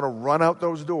just want to run out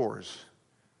those doors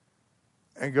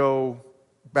and go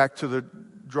back to the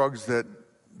drugs that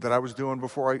I was doing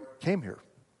before I came here.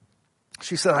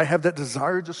 She said, I have that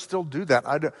desire to still do that.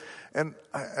 And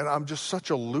I'm just such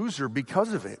a loser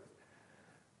because of it.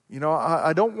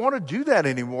 I don't want to do that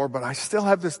anymore, but I still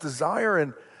have this desire,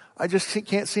 and I just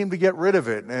can't seem to get rid of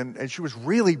it. And she was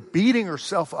really beating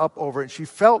herself up over it. And she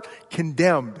felt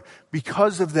condemned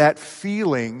because of that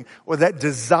feeling or that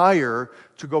desire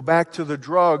to go back to the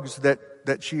drugs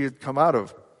that she had come out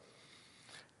of.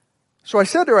 So I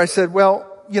said to her, well,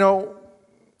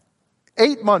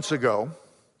 8 months ago,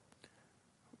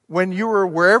 when you were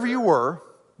wherever you were,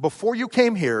 before you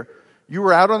came here, you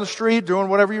were out on the street doing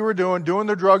whatever you were doing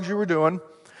the drugs you were doing.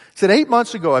 I said, 8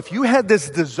 months ago, if you had this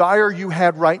desire you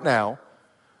had right now,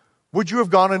 would you have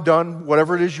gone and done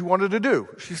whatever it is you wanted to do?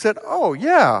 She said, oh,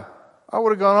 yeah. I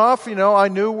would have gone off, I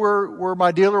knew where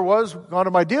my dealer was, gone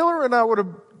to my dealer, and I would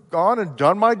have gone and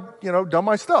done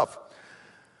my stuff.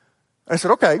 I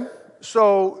said, okay,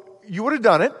 so you would have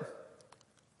done it,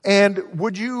 and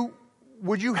would you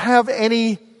have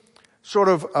any sort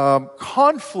of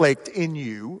conflict in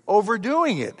you over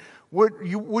doing it?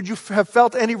 Would you have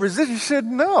felt any resistance? She said,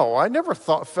 no, I never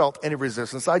felt any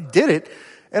resistance. I did it,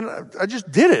 and I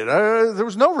just did it. There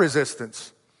was no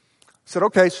resistance. I said,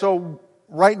 okay, so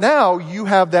right now you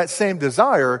have that same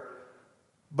desire,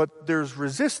 but there's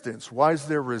resistance. Why is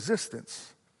there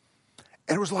resistance?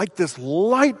 And it was like this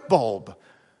light bulb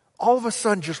all of a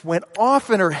sudden just went off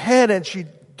in her head, and she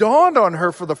dawned on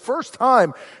her for the first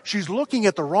time. She's looking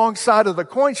at the wrong side of the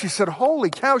coin. She said,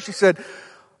 holy cow. She said,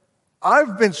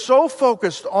 I've been so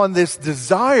focused on this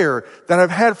desire that I've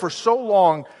had for so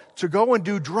long to go and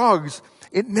do drugs.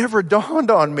 It never dawned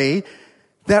on me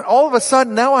that all of a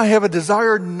sudden now I have a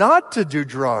desire not to do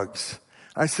drugs.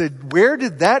 I said, where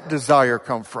did that desire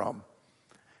come from?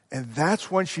 And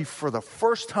that's when she, for the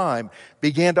first time,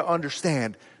 began to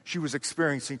understand she was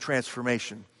experiencing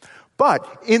transformation.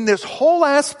 But in this whole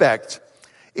aspect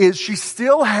is she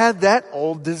still had that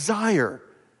old desire.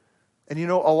 And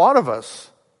a lot of us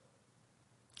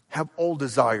have old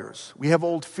desires. We have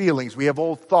old feelings. We have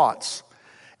old thoughts.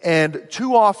 And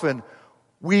too often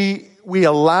we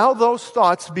allow those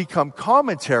thoughts to become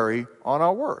commentary on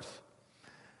our worth.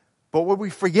 But what we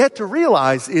forget to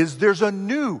realize is there's a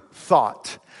new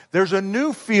thought. There's a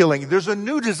new feeling. There's a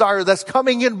new desire that's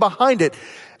coming in behind it.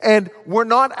 And we're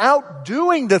not out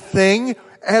doing the thing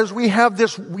as we have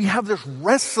this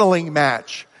wrestling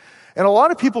match. And a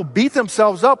lot of people beat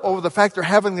themselves up over the fact they're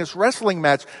having this wrestling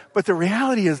match. But the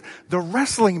reality is the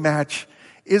wrestling match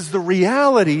is the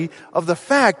reality of the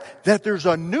fact that there's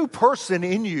a new person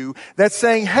in you that's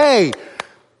saying, hey,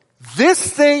 this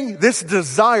thing, this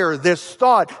desire, this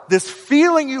thought, this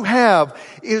feeling you have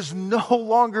is no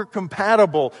longer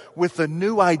compatible with the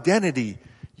new identity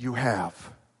you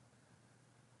have.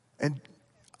 And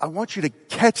I want you to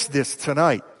catch this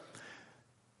tonight.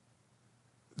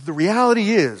 The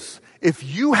reality is, if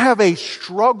you have a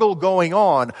struggle going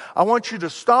on, I want you to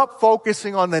stop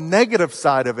focusing on the negative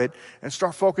side of it and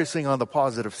start focusing on the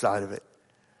positive side of it.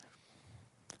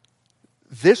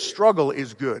 This struggle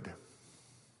is good.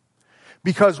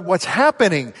 Because what's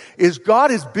happening is God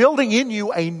is building in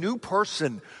you a new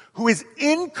person who is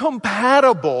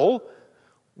incompatible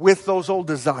with those old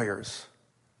desires.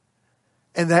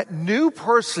 And that new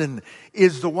person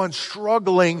is the one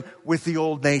struggling with the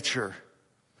old nature.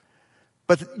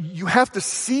 But you have to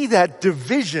see that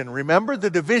division. Remember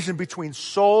the division between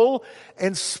soul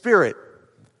and spirit.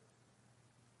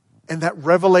 And that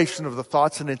revelation of the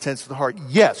thoughts and intents of the heart.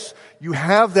 Yes, you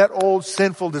have that old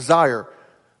sinful desire.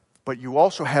 But you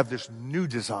also have this new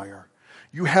desire.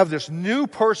 You have this new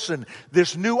person,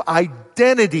 this new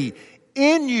identity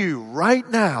in you right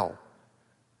now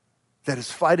that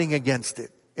is fighting against it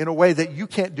in a way that you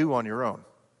can't do on your own.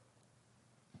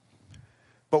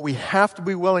 But we have to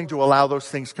be willing to allow those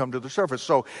things come to the surface.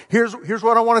 So here's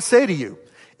what I want to say to you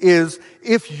is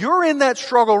if you're in that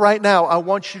struggle right now, I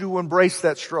want you to embrace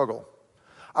that struggle.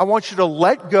 I want you to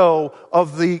let go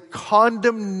of the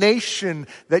condemnation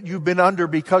that you've been under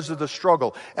because of the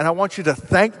struggle. And I want you to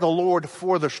thank the Lord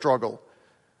for the struggle.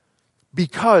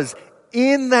 Because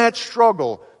in that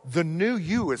struggle, the new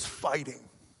you is fighting.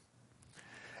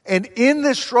 And in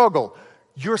this struggle,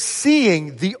 you're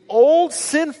seeing the old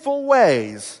sinful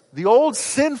ways, the old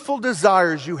sinful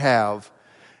desires you have.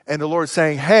 And the Lord's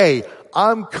saying, hey,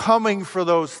 I'm coming for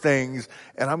those things,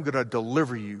 and I'm going to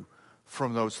deliver you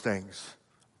from those things.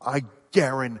 I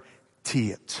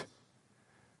guarantee it.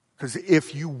 Because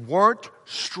if you weren't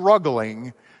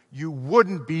struggling, you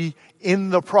wouldn't be in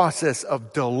the process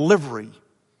of delivery.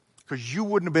 Because you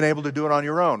wouldn't have been able to do it on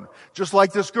your own. Just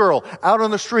like this girl out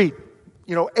on the street,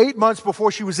 8 months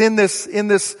before she was in this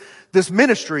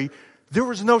ministry, there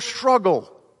was no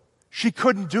struggle. She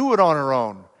couldn't do it on her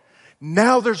own.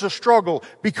 Now there's a struggle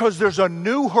because there's a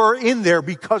new her in there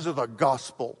because of the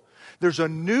gospel. There's a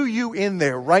new you in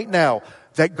there right now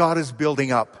that God is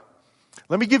building up.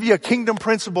 Let me give you a kingdom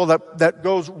principle that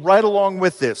goes right along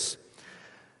with this.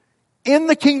 In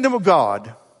the kingdom of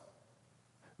God,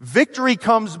 victory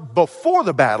comes before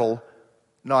the battle,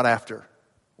 not after.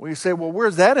 Well, you say, well,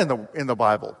 where's that in the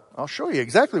Bible? I'll show you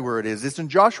exactly where it is. It's in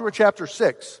Joshua chapter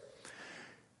 6.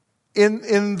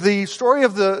 In the story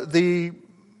of the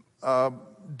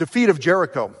defeat of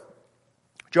Jericho,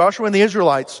 Joshua and the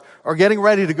Israelites are getting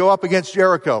ready to go up against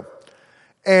Jericho.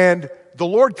 And the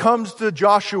Lord comes to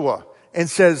Joshua and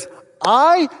says,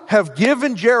 I have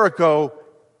given Jericho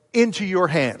into your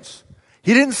hands.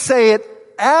 He didn't say it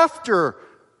after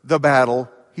the battle.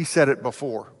 He said it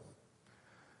before.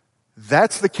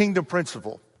 That's the kingdom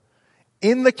principle.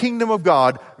 In the kingdom of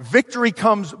God, victory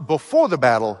comes before the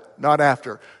battle, not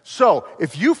after. So,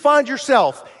 if you find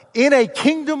yourself in a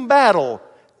kingdom battle,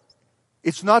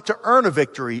 it's not to earn a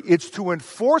victory, it's to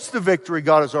enforce the victory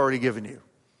God has already given you.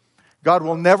 God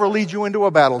will never lead you into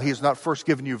a battle He has not first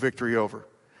given you victory over.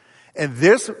 And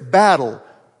this battle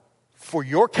for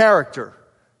your character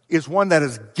is one that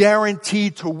is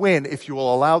guaranteed to win if you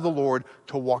will allow the Lord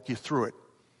to walk you through it.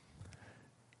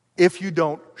 If you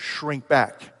don't shrink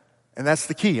back. And that's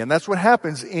the key. And that's what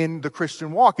happens in the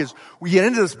Christian walk is we get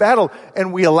into this battle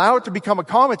and we allow it to become a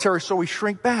commentary, so we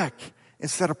shrink back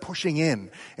instead of pushing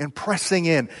in and pressing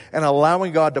in and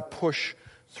allowing God to push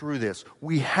through this.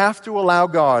 We have to allow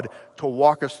God to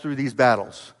walk us through these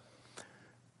battles.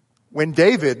 When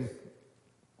David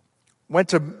went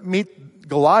to meet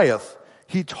Goliath,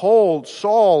 he told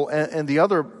Saul and the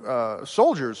other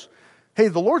soldiers, hey,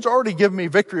 the Lord's already given me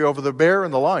victory over the bear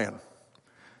and the lion.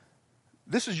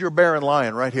 This is your bear and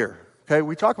lion right here. Okay,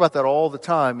 we talk about that all the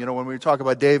time, when we talk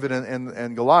about David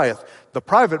and Goliath. The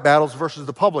private battles versus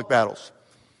the public battles.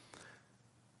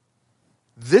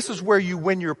 This is where you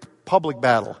win your public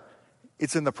battle.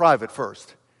 It's in the private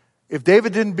first. If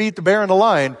David didn't beat the bear and the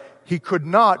lion, he could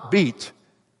not beat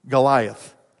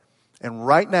Goliath. And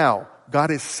right now, God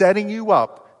is setting you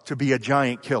up to be a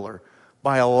giant killer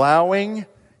by allowing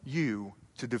you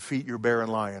to defeat your bear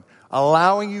and lion.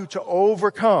 Allowing you to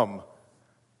overcome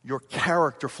your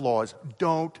character flaws.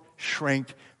 Don't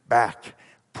shrink back.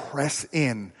 Press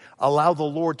in. Allow the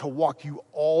Lord to walk you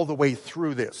all the way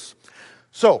through this.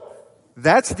 So,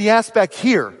 that's the aspect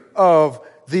here of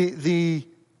the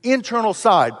internal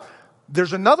side.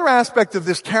 There's another aspect of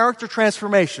this character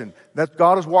transformation that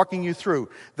God is walking you through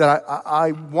that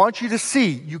I want you to see.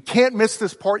 You can't miss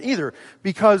this part either,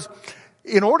 because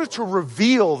in order to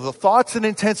reveal the thoughts and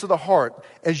intents of the heart,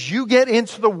 as you get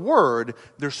into the Word,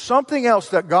 there's something else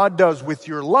that God does with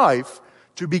your life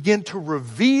to begin to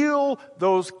reveal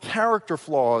those character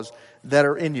flaws that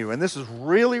are in you. And this is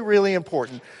really, really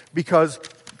important, because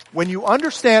when you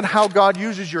understand how God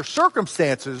uses your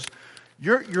circumstances,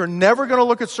 you're never going to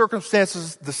look at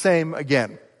circumstances the same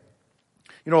again.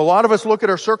 A lot of us look at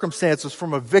our circumstances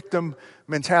from a victim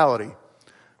mentality.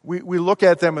 We look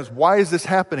at them as, why is this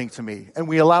happening to me? And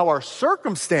we allow our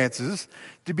circumstances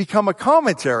to become a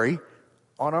commentary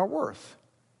on our worth.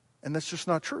 And that's just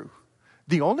not true.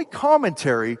 The only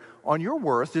commentary on your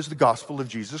worth is the gospel of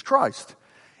Jesus Christ.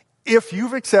 If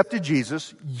you've accepted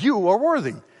Jesus, you are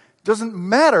worthy. Doesn't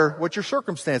matter what your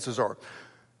circumstances are.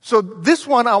 So this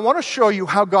one, I want to show you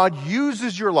how God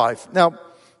uses your life. Now,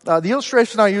 the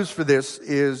illustration I use for this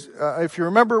is, if you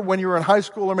remember when you were in high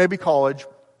school or maybe college,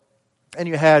 and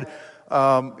you had,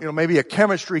 maybe a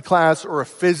chemistry class or a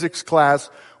physics class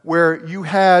where you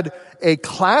had a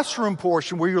classroom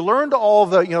portion where you learned all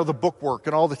the, the book work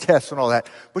and all the tests and all that.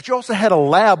 But you also had a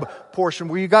lab portion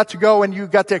where you got to go and you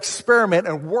got to experiment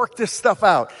and work this stuff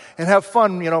out and have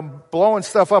fun, blowing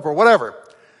stuff up or whatever.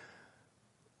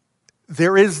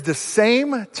 There is the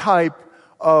same type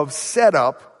of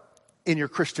setup in your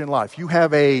Christian life. You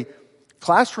have a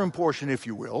classroom portion, if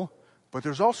you will, but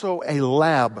there's also a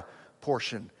lab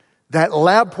portion. That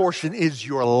lab portion is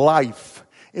your life.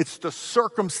 It's the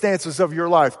circumstances of your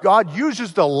life. God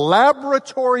uses the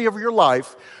laboratory of your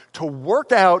life to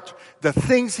work out the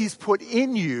things He's put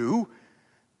in you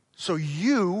so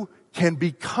you can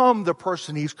become the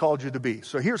person He's called you to be.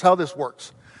 So here's how this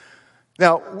works.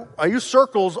 Now, I use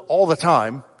circles all the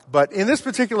time, but in this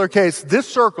particular case, this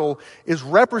circle is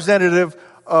representative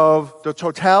of the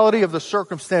totality of the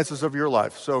circumstances of your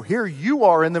life. So here you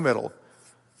are in the middle.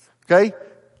 Okay?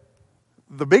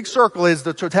 The big circle is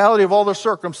the totality of all the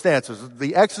circumstances.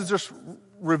 The X's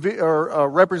are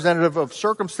representative of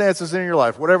circumstances in your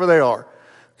life, whatever they are.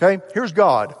 Okay? Here's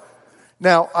God.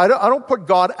 Now, I don't put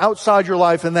God outside your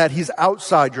life in that He's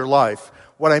outside your life.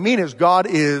 What I mean is God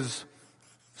is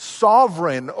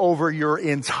sovereign over your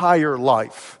entire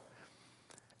life.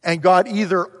 And God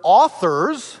either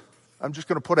authors, I'm just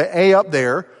going to put an A up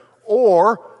there,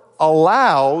 or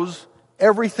allows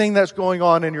everything that's going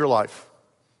on in your life.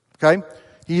 Okay?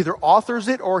 He either authors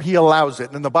it or He allows it.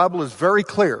 And the Bible is very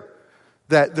clear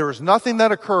that there is nothing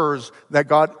that occurs that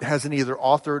God hasn't either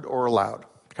authored or allowed.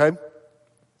 Okay?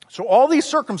 So all these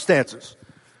circumstances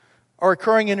are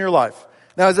occurring in your life.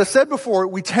 Now, as I said before,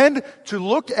 we tend to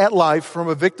look at life from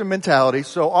a victim mentality,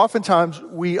 so oftentimes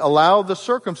we allow the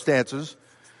circumstances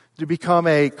to become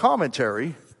a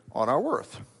commentary on our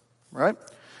worth, right?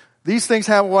 These things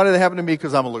happen. Why did they happen to me?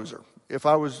 Because I'm a loser. If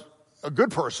I was a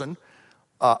good person,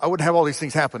 I wouldn't have all these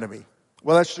things happen to me.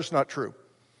 Well, that's just not true.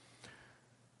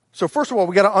 So first of all,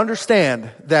 we got to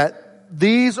understand that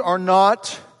these are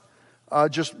not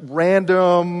just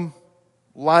random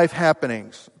life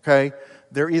happenings, okay?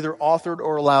 They're either authored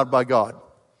or allowed by God.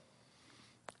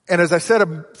 And as I said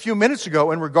a few minutes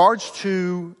ago, in regards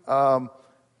to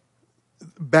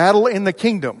battle in the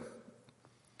kingdom,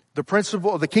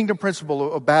 the kingdom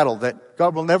principle of battle, that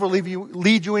God will never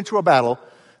lead you into a battle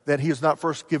that He has not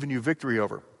first given you victory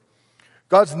over.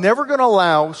 God's never going to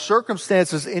allow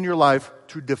circumstances in your life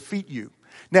to defeat you.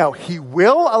 Now, He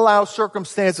will allow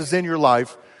circumstances in your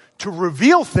life to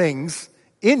reveal things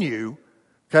in you.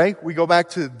 Okay, we go back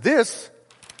to this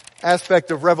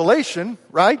aspect of revelation,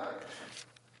 right?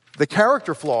 The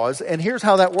character flaws, and here's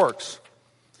how that works.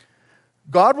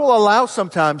 God will allow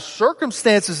sometimes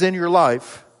circumstances in your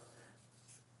life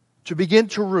to begin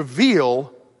to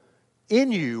reveal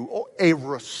in you a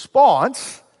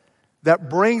response that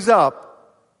brings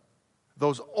up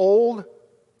those old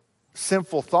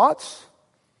sinful thoughts,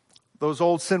 those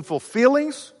old sinful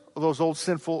feelings, those old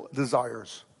sinful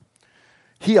desires.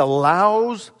 He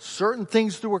allows certain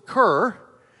things to occur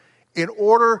in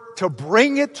order to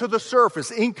bring it to the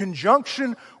surface in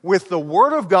conjunction with the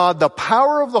Word of God, the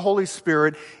power of the Holy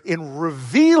Spirit in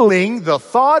revealing the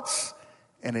thoughts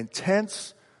and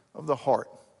intents of the heart.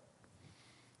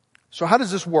 So how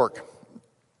does this work?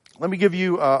 Let me give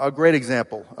you a great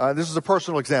example. This is a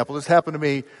personal example. This happened to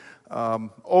me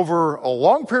over a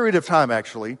long period of time,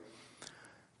 actually.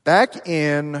 Back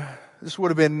in, this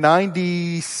would have been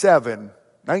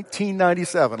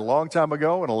 1997, a long time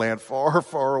ago in a land far,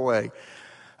 far away.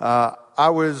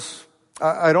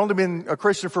 I'd only been a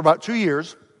Christian for about 2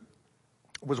 years,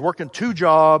 was working 2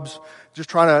 jobs, just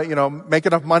trying to, make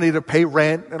enough money to pay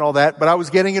rent and all that, but I was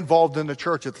getting involved in the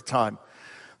church at the time.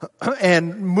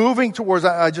 And moving towards,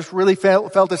 I just really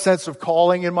felt a sense of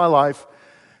calling in my life,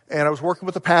 and I was working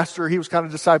with the pastor. He was kind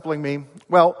of discipling me.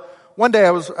 Well, one day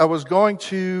I was going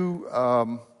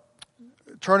to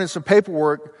turn in some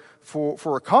paperwork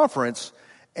for a conference,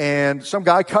 and some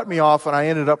guy cut me off, and I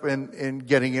ended up in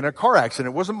getting in a car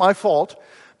accident. It wasn't my fault,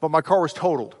 but my car was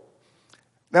totaled.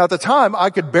 Now, at the time,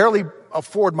 I could barely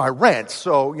afford my rent,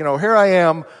 so, here I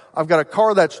am. I've got a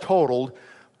car that's totaled.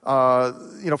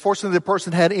 Fortunately, the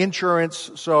person had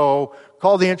insurance, so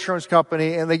called the insurance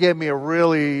company, and they gave me a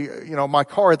really, my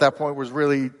car at that point was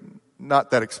really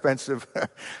not that expensive.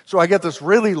 So I get this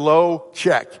really low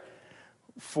check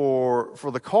for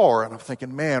the car, and I'm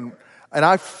thinking, man, and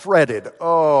I fretted.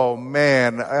 Oh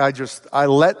man, I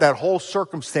let that whole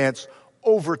circumstance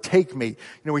overtake me.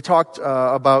 We talked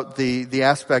about the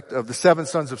aspect of the 7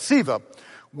 sons of Sceva,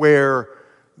 where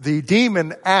the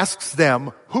demon asks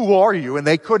them, "Who are you?" And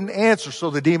they couldn't answer, so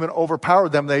the demon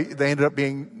overpowered them. They ended up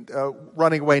being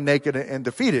running away naked and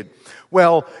defeated.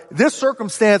 Well, this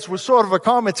circumstance was sort of a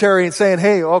commentary and saying,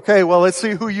 hey, okay, well, let's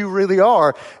see who you really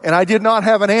are. And I did not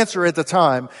have an answer at the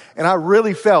time, and I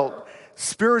really felt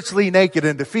spiritually naked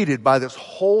and defeated by this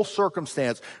whole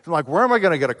circumstance. I'm like, where am I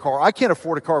going to get a car? I can't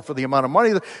afford a car for the amount of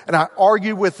money. And I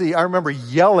argued I remember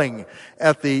yelling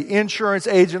at the insurance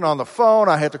agent on the phone.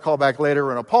 I had to call back later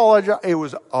and apologize. It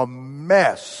was a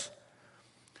mess.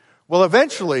 Well,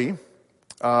 eventually,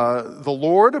 the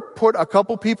Lord put a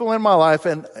couple people in my life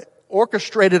and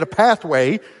orchestrated a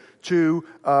pathway to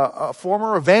a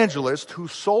former evangelist who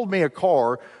sold me a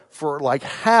car for like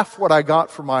half what I got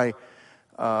for my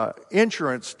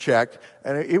insurance check,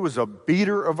 and it was a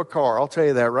beater of a car. I'll tell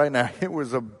you that right now. It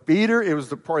was a beater. It was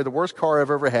probably the worst car I've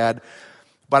ever had.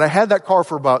 But I had that car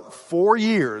for about 4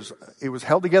 years. It was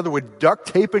held together with duct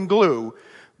tape and glue,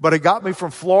 but it got me from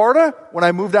Florida when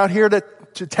I moved out here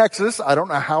to Texas. I don't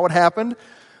know how it happened,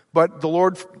 but the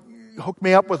Lord hooked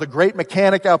me up with a great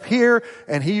mechanic up here,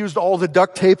 and he used all the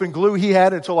duct tape and glue he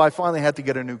had until I finally had to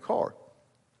get a new car.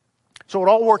 So it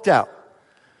all worked out.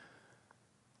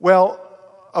 Well,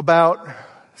 about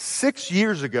 6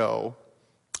 years ago,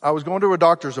 I was going to a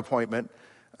doctor's appointment,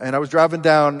 and I was driving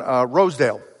down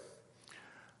Rosedale.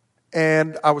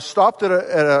 And I was stopped in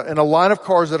a line of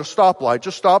cars at a stoplight,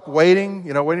 just stopped waiting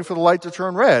for the light to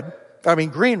turn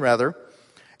green rather.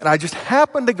 And I just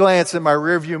happened to glance in my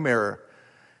rearview mirror,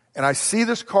 and I see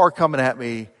this car coming at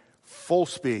me full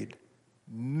speed.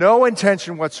 No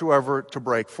intention whatsoever to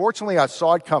brake. Fortunately, I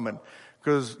saw it coming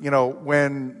because,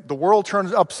 when the world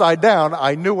turns upside down,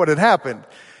 I knew what had happened.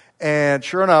 And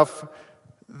sure enough,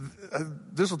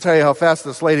 this will tell you how fast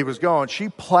this lady was going. She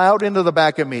plowed into the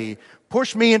back of me,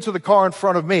 pushed me into the car in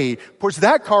front of me, pushed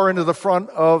that car into the front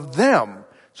of them.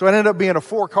 So it ended up being a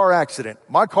 4-car accident.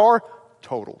 My car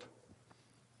totaled.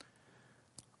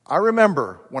 I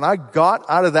remember when I got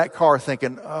out of that car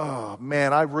thinking, oh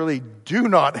man, I really do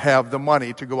not have the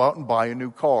money to go out and buy a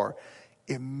new car.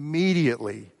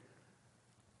 Immediately,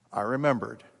 I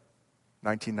remembered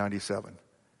 1997.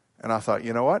 And I thought,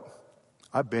 you know what?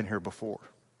 I've been here before.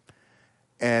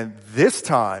 And this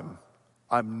time,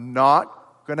 I'm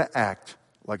not going to act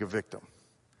like a victim.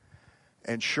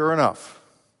 And sure enough,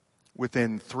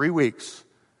 within 3 weeks,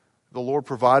 the Lord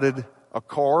provided a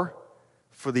car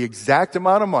for the exact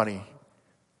amount of money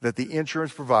that the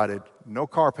insurance provided. No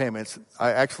car payments.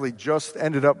 I actually just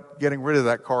ended up getting rid of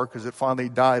that car because it finally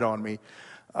died on me.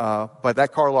 But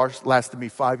that car lasted me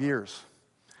 5 years.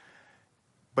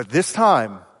 But this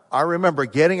time, I remember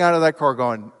getting out of that car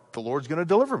going, the Lord's going to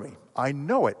deliver me. I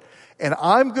know it. And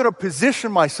I'm going to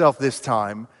position myself this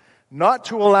time not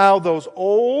to allow those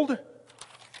old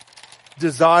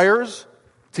desires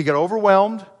to get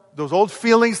overwhelmed, those old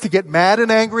feelings to get mad and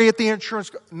angry at the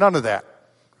insurance. None of that.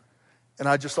 And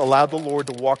I just allowed the Lord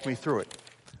to walk me through it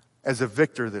as a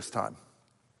victor this time.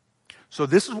 So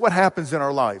this is what happens in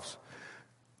our lives.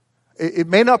 It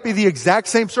may not be the exact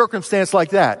same circumstance like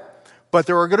that, but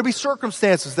there are going to be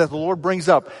circumstances that the Lord brings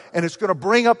up, and it's going to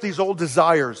bring up these old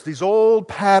desires, these old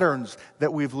patterns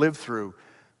that we've lived through.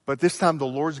 But this time the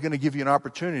Lord's going to give you an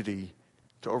opportunity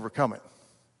to overcome it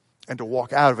and to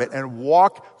walk out of it and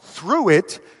walk through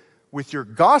it with your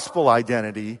gospel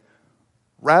identity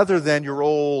rather than your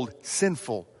old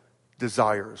sinful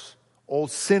desires,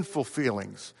 old sinful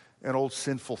feelings, and old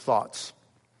sinful thoughts.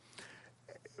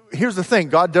 Here's the thing,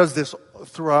 God does this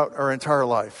throughout our entire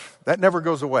life. That never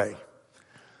goes away.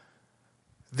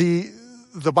 The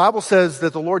Bible says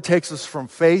that the Lord takes us from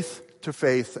faith to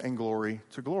faith and glory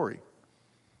to glory.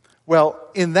 Well,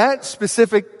 in that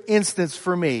specific instance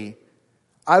for me,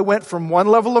 I went from one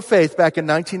level of faith back in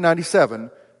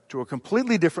 1997 to a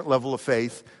completely different level of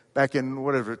faith back in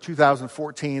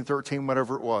 2014, 13,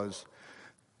 whatever it was.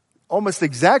 Almost the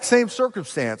exact same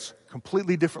circumstance,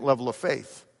 completely different level of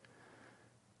faith.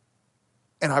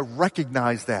 And I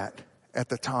recognized that at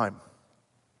the time.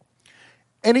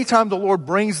 Anytime the Lord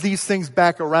brings these things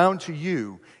back around to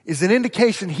you is an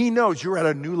indication He knows you're at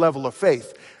a new level of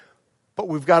faith. But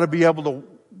we've got to be able to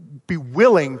be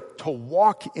willing to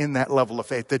walk in that level of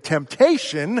faith. The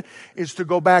temptation is to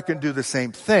go back and do the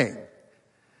same thing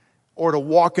or to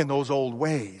walk in those old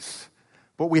ways.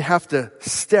 But we have to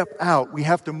step out. We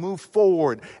have to move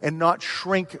forward and not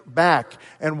shrink back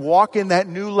and walk in that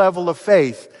new level of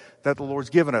faith that the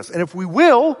Lord's given us. And if we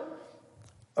will,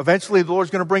 eventually the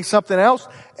Lord's going to bring something else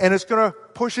and it's going to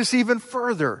push us even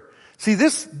further. See,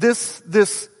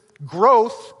 this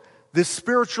growth, this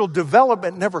spiritual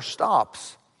development never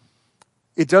stops.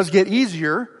 It does get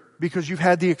easier because you've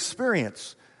had the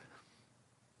experience.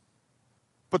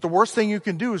 But the worst thing you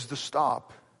can do is to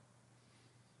stop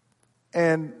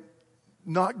and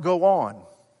not go on.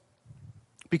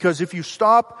 Because if you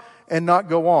stop and not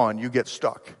go on, you get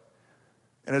stuck.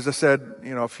 And as I said,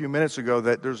 a few minutes ago,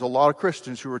 that there's a lot of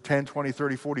Christians who are 10, 20,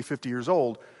 30, 40, 50 years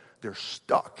old. They're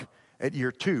stuck at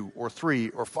year 2 or 3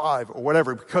 or 5 or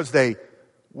whatever because they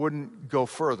wouldn't go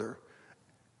further.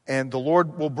 And the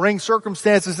Lord will bring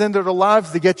circumstances into their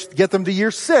lives to get them to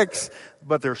year 6,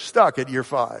 but they're stuck at year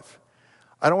 5.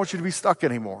 I don't want you to be stuck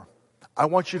anymore. I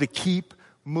want you to keep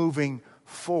moving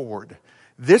forward.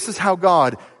 This is how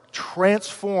God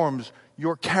transforms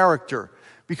your character.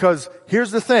 Because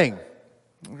here's the thing.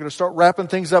 I'm going to start wrapping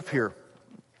things up here.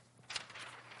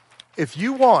 If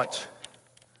you want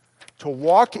to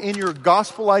walk in your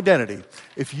gospel identity,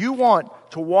 if you want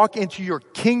to walk into your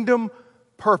kingdom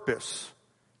purpose,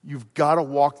 You've got to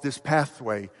walk this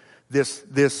pathway,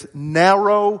 this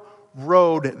narrow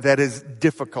road that is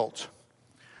difficult.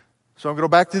 So I'm going to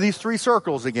go back to these 3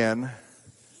 circles again.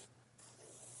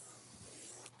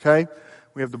 Okay?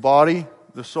 We have the body,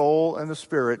 the soul, and the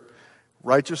spirit.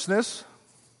 Righteousness,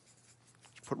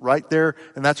 put right there,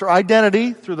 and that's our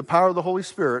identity through the power of the Holy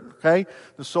Spirit. Okay?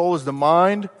 The soul is the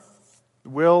mind, the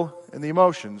will, and the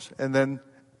emotions, and then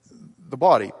the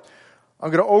body. I'm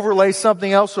going to overlay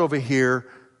something else over here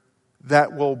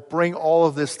that will bring all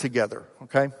of this together.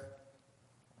 Okay?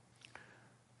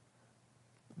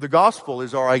 The gospel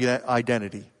is our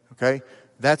identity. Okay?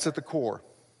 That's at the core.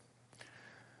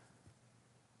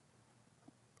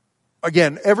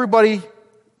 Again, everybody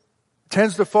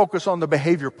tends to focus on the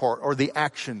behavior part or the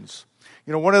actions.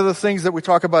 You know, one of the things that we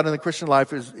talk about in the Christian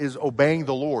life is obeying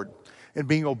the Lord and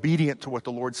being obedient to what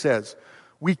the Lord says.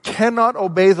 We cannot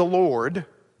obey the Lord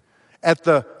at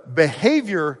the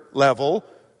behavior level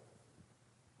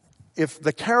if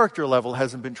the character level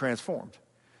hasn't been transformed.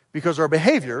 Because our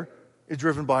behavior is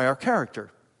driven by our character.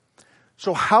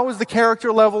 So how is the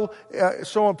character level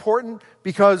so important?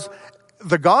 Because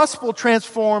the gospel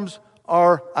transforms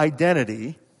our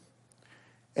identity,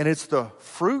 and it's the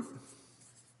fruit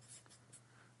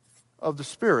of the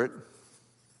Spirit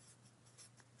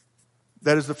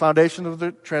that is the foundation of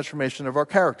the transformation of our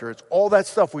character. It's all that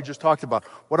stuff we just talked about.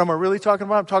 What am I really talking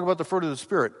about? I'm talking about the fruit of the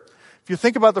Spirit. If you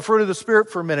think about the fruit of the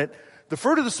Spirit for a minute, the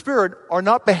fruit of the Spirit are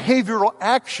not behavioral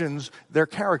actions, they're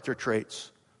character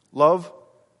traits. Love,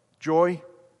 joy,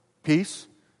 peace,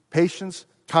 patience,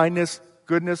 kindness,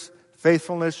 goodness,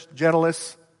 faithfulness,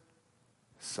 gentleness,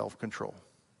 self-control.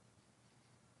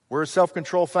 Where is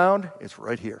self-control found? It's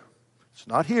right here. It's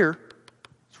not here.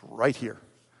 It's right here.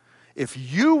 If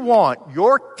you want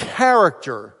your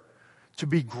character to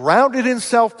be grounded in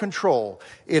self-control,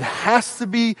 it has to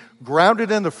be grounded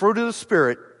in the fruit of the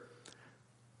Spirit,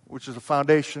 which is a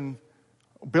foundation,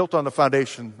 built on the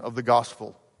foundation of the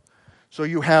gospel. So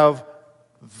you have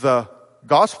the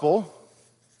gospel,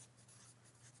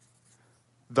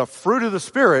 the fruit of the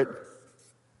Spirit,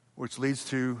 which leads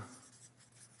to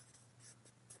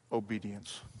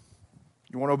obedience.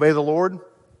 You want to obey the Lord?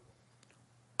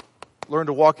 Learn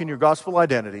to walk in your gospel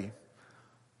identity.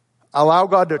 Allow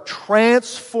God to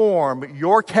transform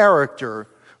your character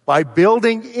by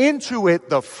building into it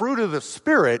the fruit of the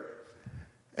Spirit,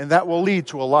 and that will lead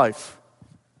to a life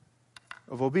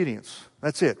of obedience.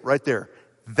 That's it, right there.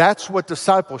 That's what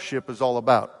discipleship is all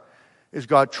about. Is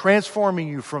God transforming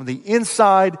you from the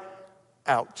inside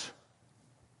out.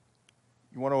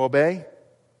 You want to obey?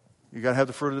 You got to have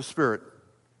the fruit of the Spirit.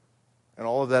 And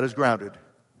all of that is grounded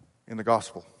in the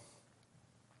gospel.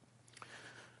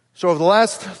 So over the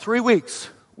last 3 weeks,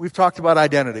 we've talked about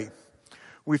identity.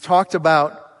 We've talked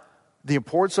about the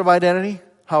importance of identity,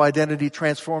 how identity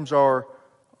transforms how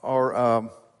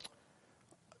the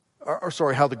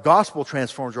gospel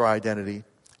transforms our identity.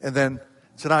 And then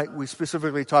tonight we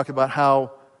specifically talked about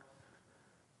how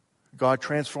God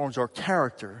transforms our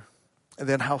character, and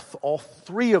then how all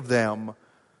 3 of them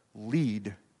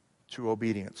lead to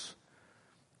obedience.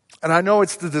 And I know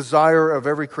it's the desire of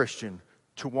every Christian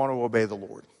to want to obey the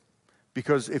Lord.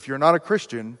 Because if you're not a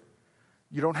Christian,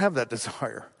 you don't have that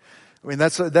desire. I mean,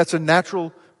 that's a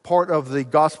natural part of the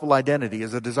gospel identity,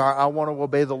 is a desire, I want to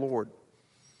obey the Lord.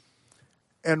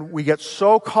 And we get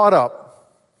so caught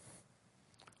up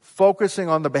focusing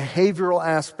on the behavioral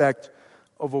aspect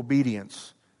of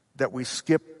obedience that we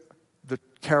skip the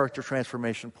character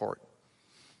transformation part.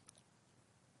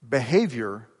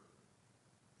 Behavior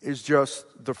is just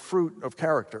the fruit of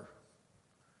character.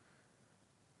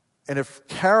 And if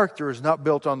character is not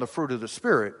built on the fruit of the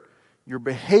Spirit, your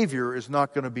behavior is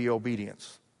not going to be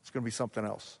obedience. It's going to be something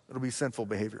else. It'll be sinful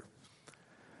behavior.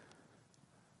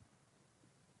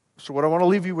 So what I want to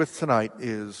leave you with tonight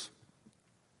is,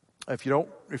 if you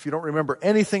don't remember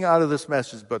anything out of this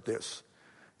message but this,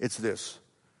 it's this.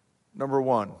 Number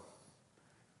 1,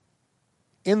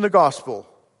 in the gospel,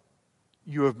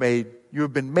 you have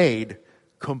been made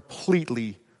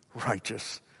completely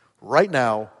righteous. Right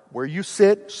now, where you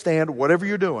sit, stand, whatever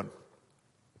you're doing,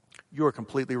 you are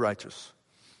completely righteous.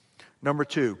 Number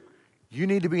 2, you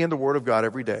need to be in the Word of God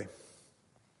every day.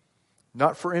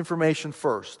 Not for information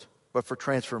first, but for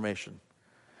transformation.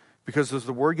 Because as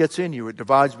the Word gets in you, it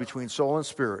divides between soul and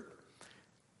spirit.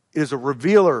 It is a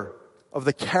revealer of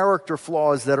the character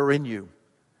flaws that are in you.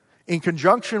 In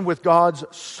conjunction with God's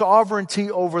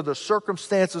sovereignty over the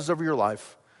circumstances of your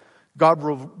life, God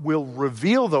will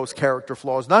reveal those character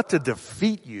flaws, not to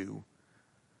defeat you,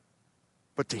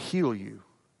 but to heal you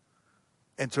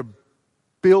and to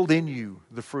build in you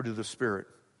the fruit of the Spirit,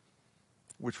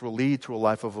 which will lead to a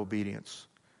life of obedience.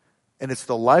 And it's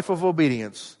the life of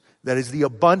obedience that is the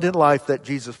abundant life that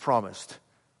Jesus promised.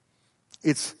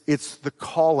 It's the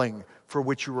calling for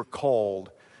which you were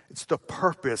called. It's the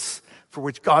purpose for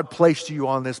which God placed you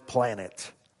on this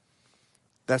planet.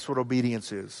 That's what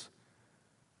obedience is.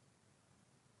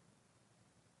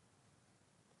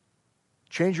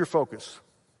 Change your focus.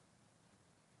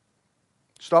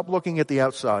 Stop looking at the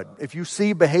outside. If you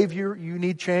see behavior you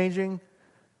need changing,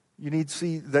 you need to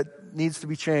see that needs to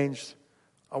be changed,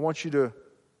 I want you to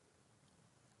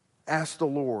ask the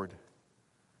Lord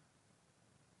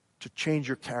to change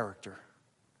your character.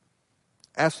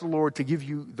 Ask the Lord to give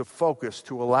you the focus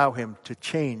to allow Him to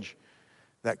change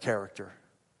that character.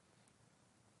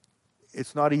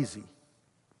 It's not easy.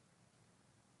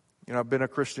 You know, I've been a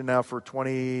Christian now for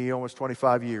almost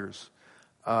 25 years.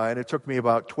 And it took me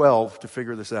about 12 to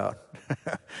figure this out.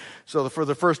 So for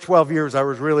the first 12 years, I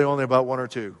was really only about 1 or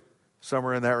 2,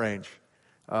 somewhere in that range.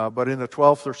 But in the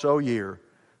 12th or so year,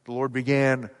 the Lord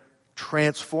began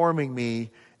transforming me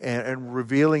and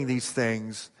revealing these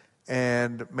things.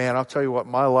 And man, I'll tell you what,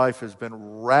 my life has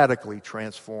been radically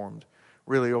transformed,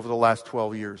 really, over the last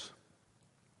 12 years.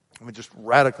 I mean, just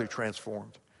radically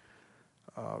transformed.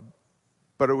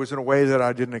 But it was in a way that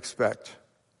I didn't expect.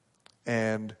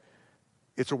 And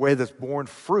it's a way that's borne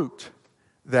fruit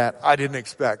that I didn't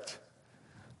expect.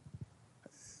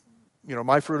 You know,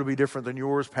 my fruit will be different than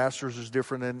yours. Pastor's is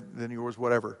different than yours,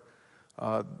 whatever.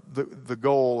 The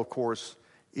goal, of course,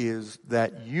 is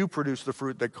that you produce the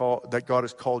fruit that God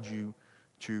has called you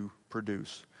to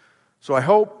produce. So I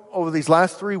hope over these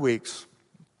last 3 weeks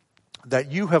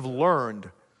that you have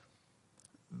learned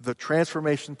the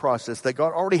transformation process that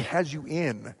God already has you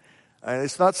in. And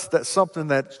it's not something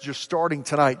that's just starting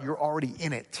tonight. You're already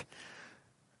in it.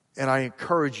 And I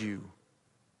encourage you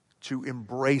to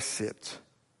embrace it.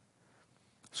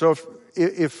 So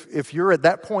if you're at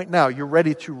that point now, you're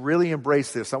ready to really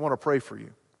embrace this, I want to pray for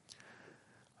you.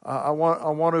 I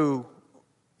want to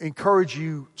encourage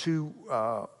you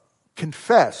to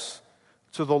confess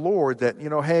to the Lord that, you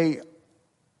know, hey,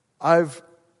 I've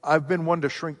been one to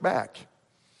shrink back.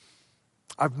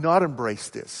 I've not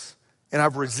embraced this. And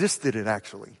I've resisted it,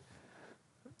 actually.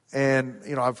 And,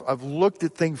 you know, I've looked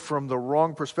at things from the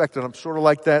wrong perspective. I'm sort of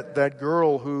like that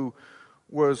girl who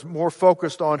was more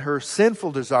focused on her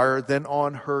sinful desire than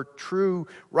on her true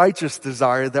righteous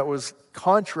desire that was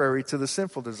contrary to the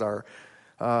sinful desire.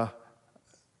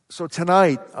 So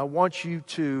tonight, I want you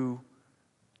to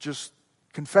just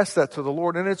confess that to the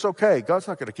Lord. And it's okay. God's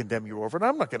not going to condemn you over it.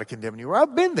 I'm not going to condemn you.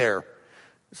 I've been there.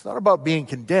 It's not about being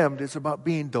condemned. It's about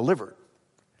being delivered.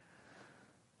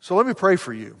 So let me pray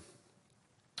for you.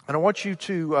 And I want you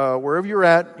to, wherever you're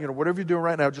at, you know, whatever you're doing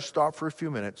right now, just stop for a few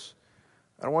minutes.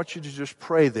 And I want you to just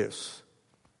pray this.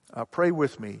 Pray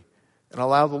with me and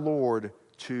allow the Lord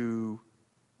to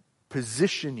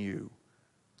position you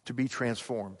to be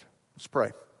transformed. Let's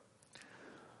pray.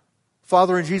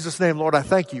 Father, in Jesus' name, Lord, I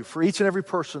thank you for each and every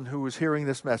person who is hearing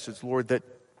this message, Lord, that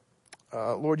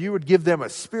Lord, you would give them a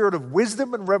spirit of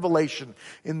wisdom and revelation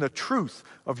in the truth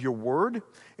of your word,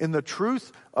 in the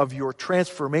truth of your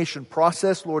transformation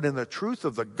process, Lord, in the truth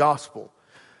of the gospel.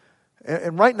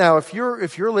 And right now, if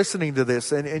you're listening to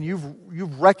this and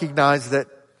you've recognized that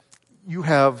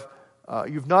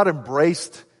you've not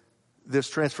embraced this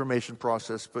transformation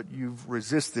process, but you've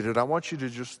resisted it, I want you to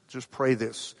just pray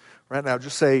this right now.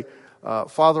 Just say,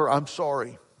 Father, I'm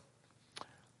sorry.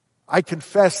 I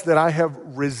confess that I have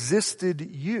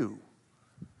resisted you.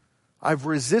 I've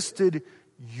resisted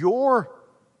your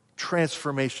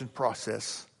transformation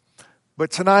process.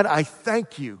 But tonight I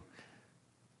thank you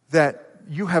that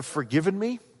you have forgiven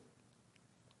me.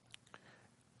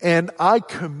 And I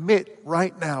commit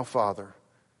right now, Father,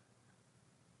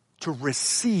 to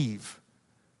receive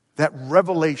that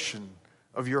revelation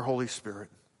of your Holy Spirit.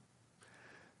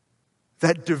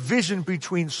 That division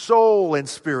between soul and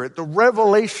spirit, the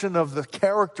revelation of the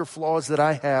character flaws that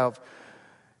I have.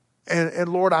 And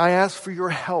Lord, I ask for your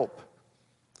help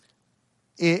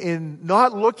in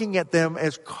not looking at them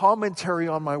as commentary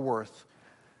on my worth,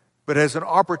 but as an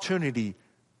opportunity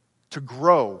to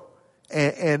grow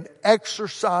and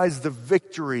exercise the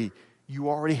victory you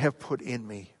already have put in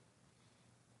me.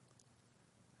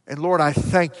 And Lord, I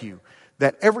thank you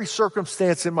that every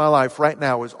circumstance in my life right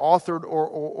now is authored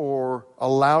or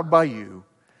allowed by you,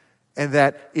 and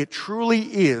that it truly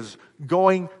is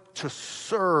going to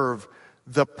serve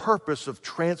the purpose of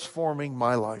transforming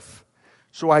my life.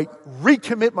 So I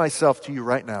recommit myself to you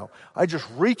right now. I just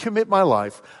recommit my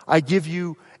life. I give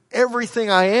you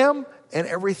everything I am and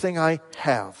everything I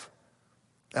have,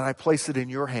 and I place it in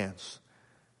your hands.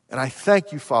 And I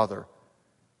thank you, Father,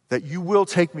 that you will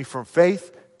take me from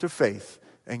faith to faith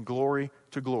and glory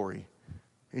to glory.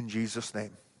 In Jesus'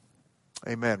 name,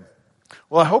 amen.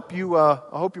 Well, I hope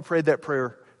you prayed that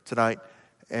prayer tonight,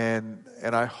 and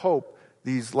I hope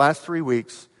these last 3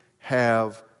 weeks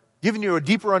have given you a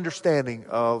deeper understanding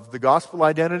of the gospel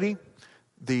identity,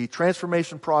 the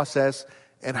transformation process,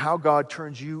 and how God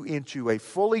turns you into a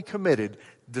fully committed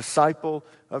disciple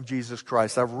of Jesus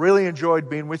Christ. I've really enjoyed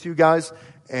being with you guys,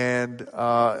 and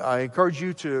I encourage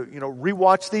you to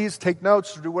rewatch these, take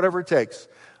notes, do whatever it takes.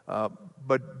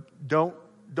 But don't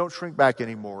shrink back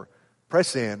anymore.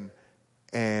 Press in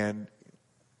and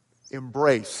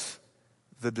embrace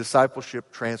the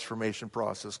discipleship transformation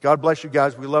process. God bless you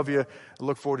guys. We love you. I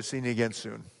look forward to seeing you again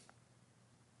soon.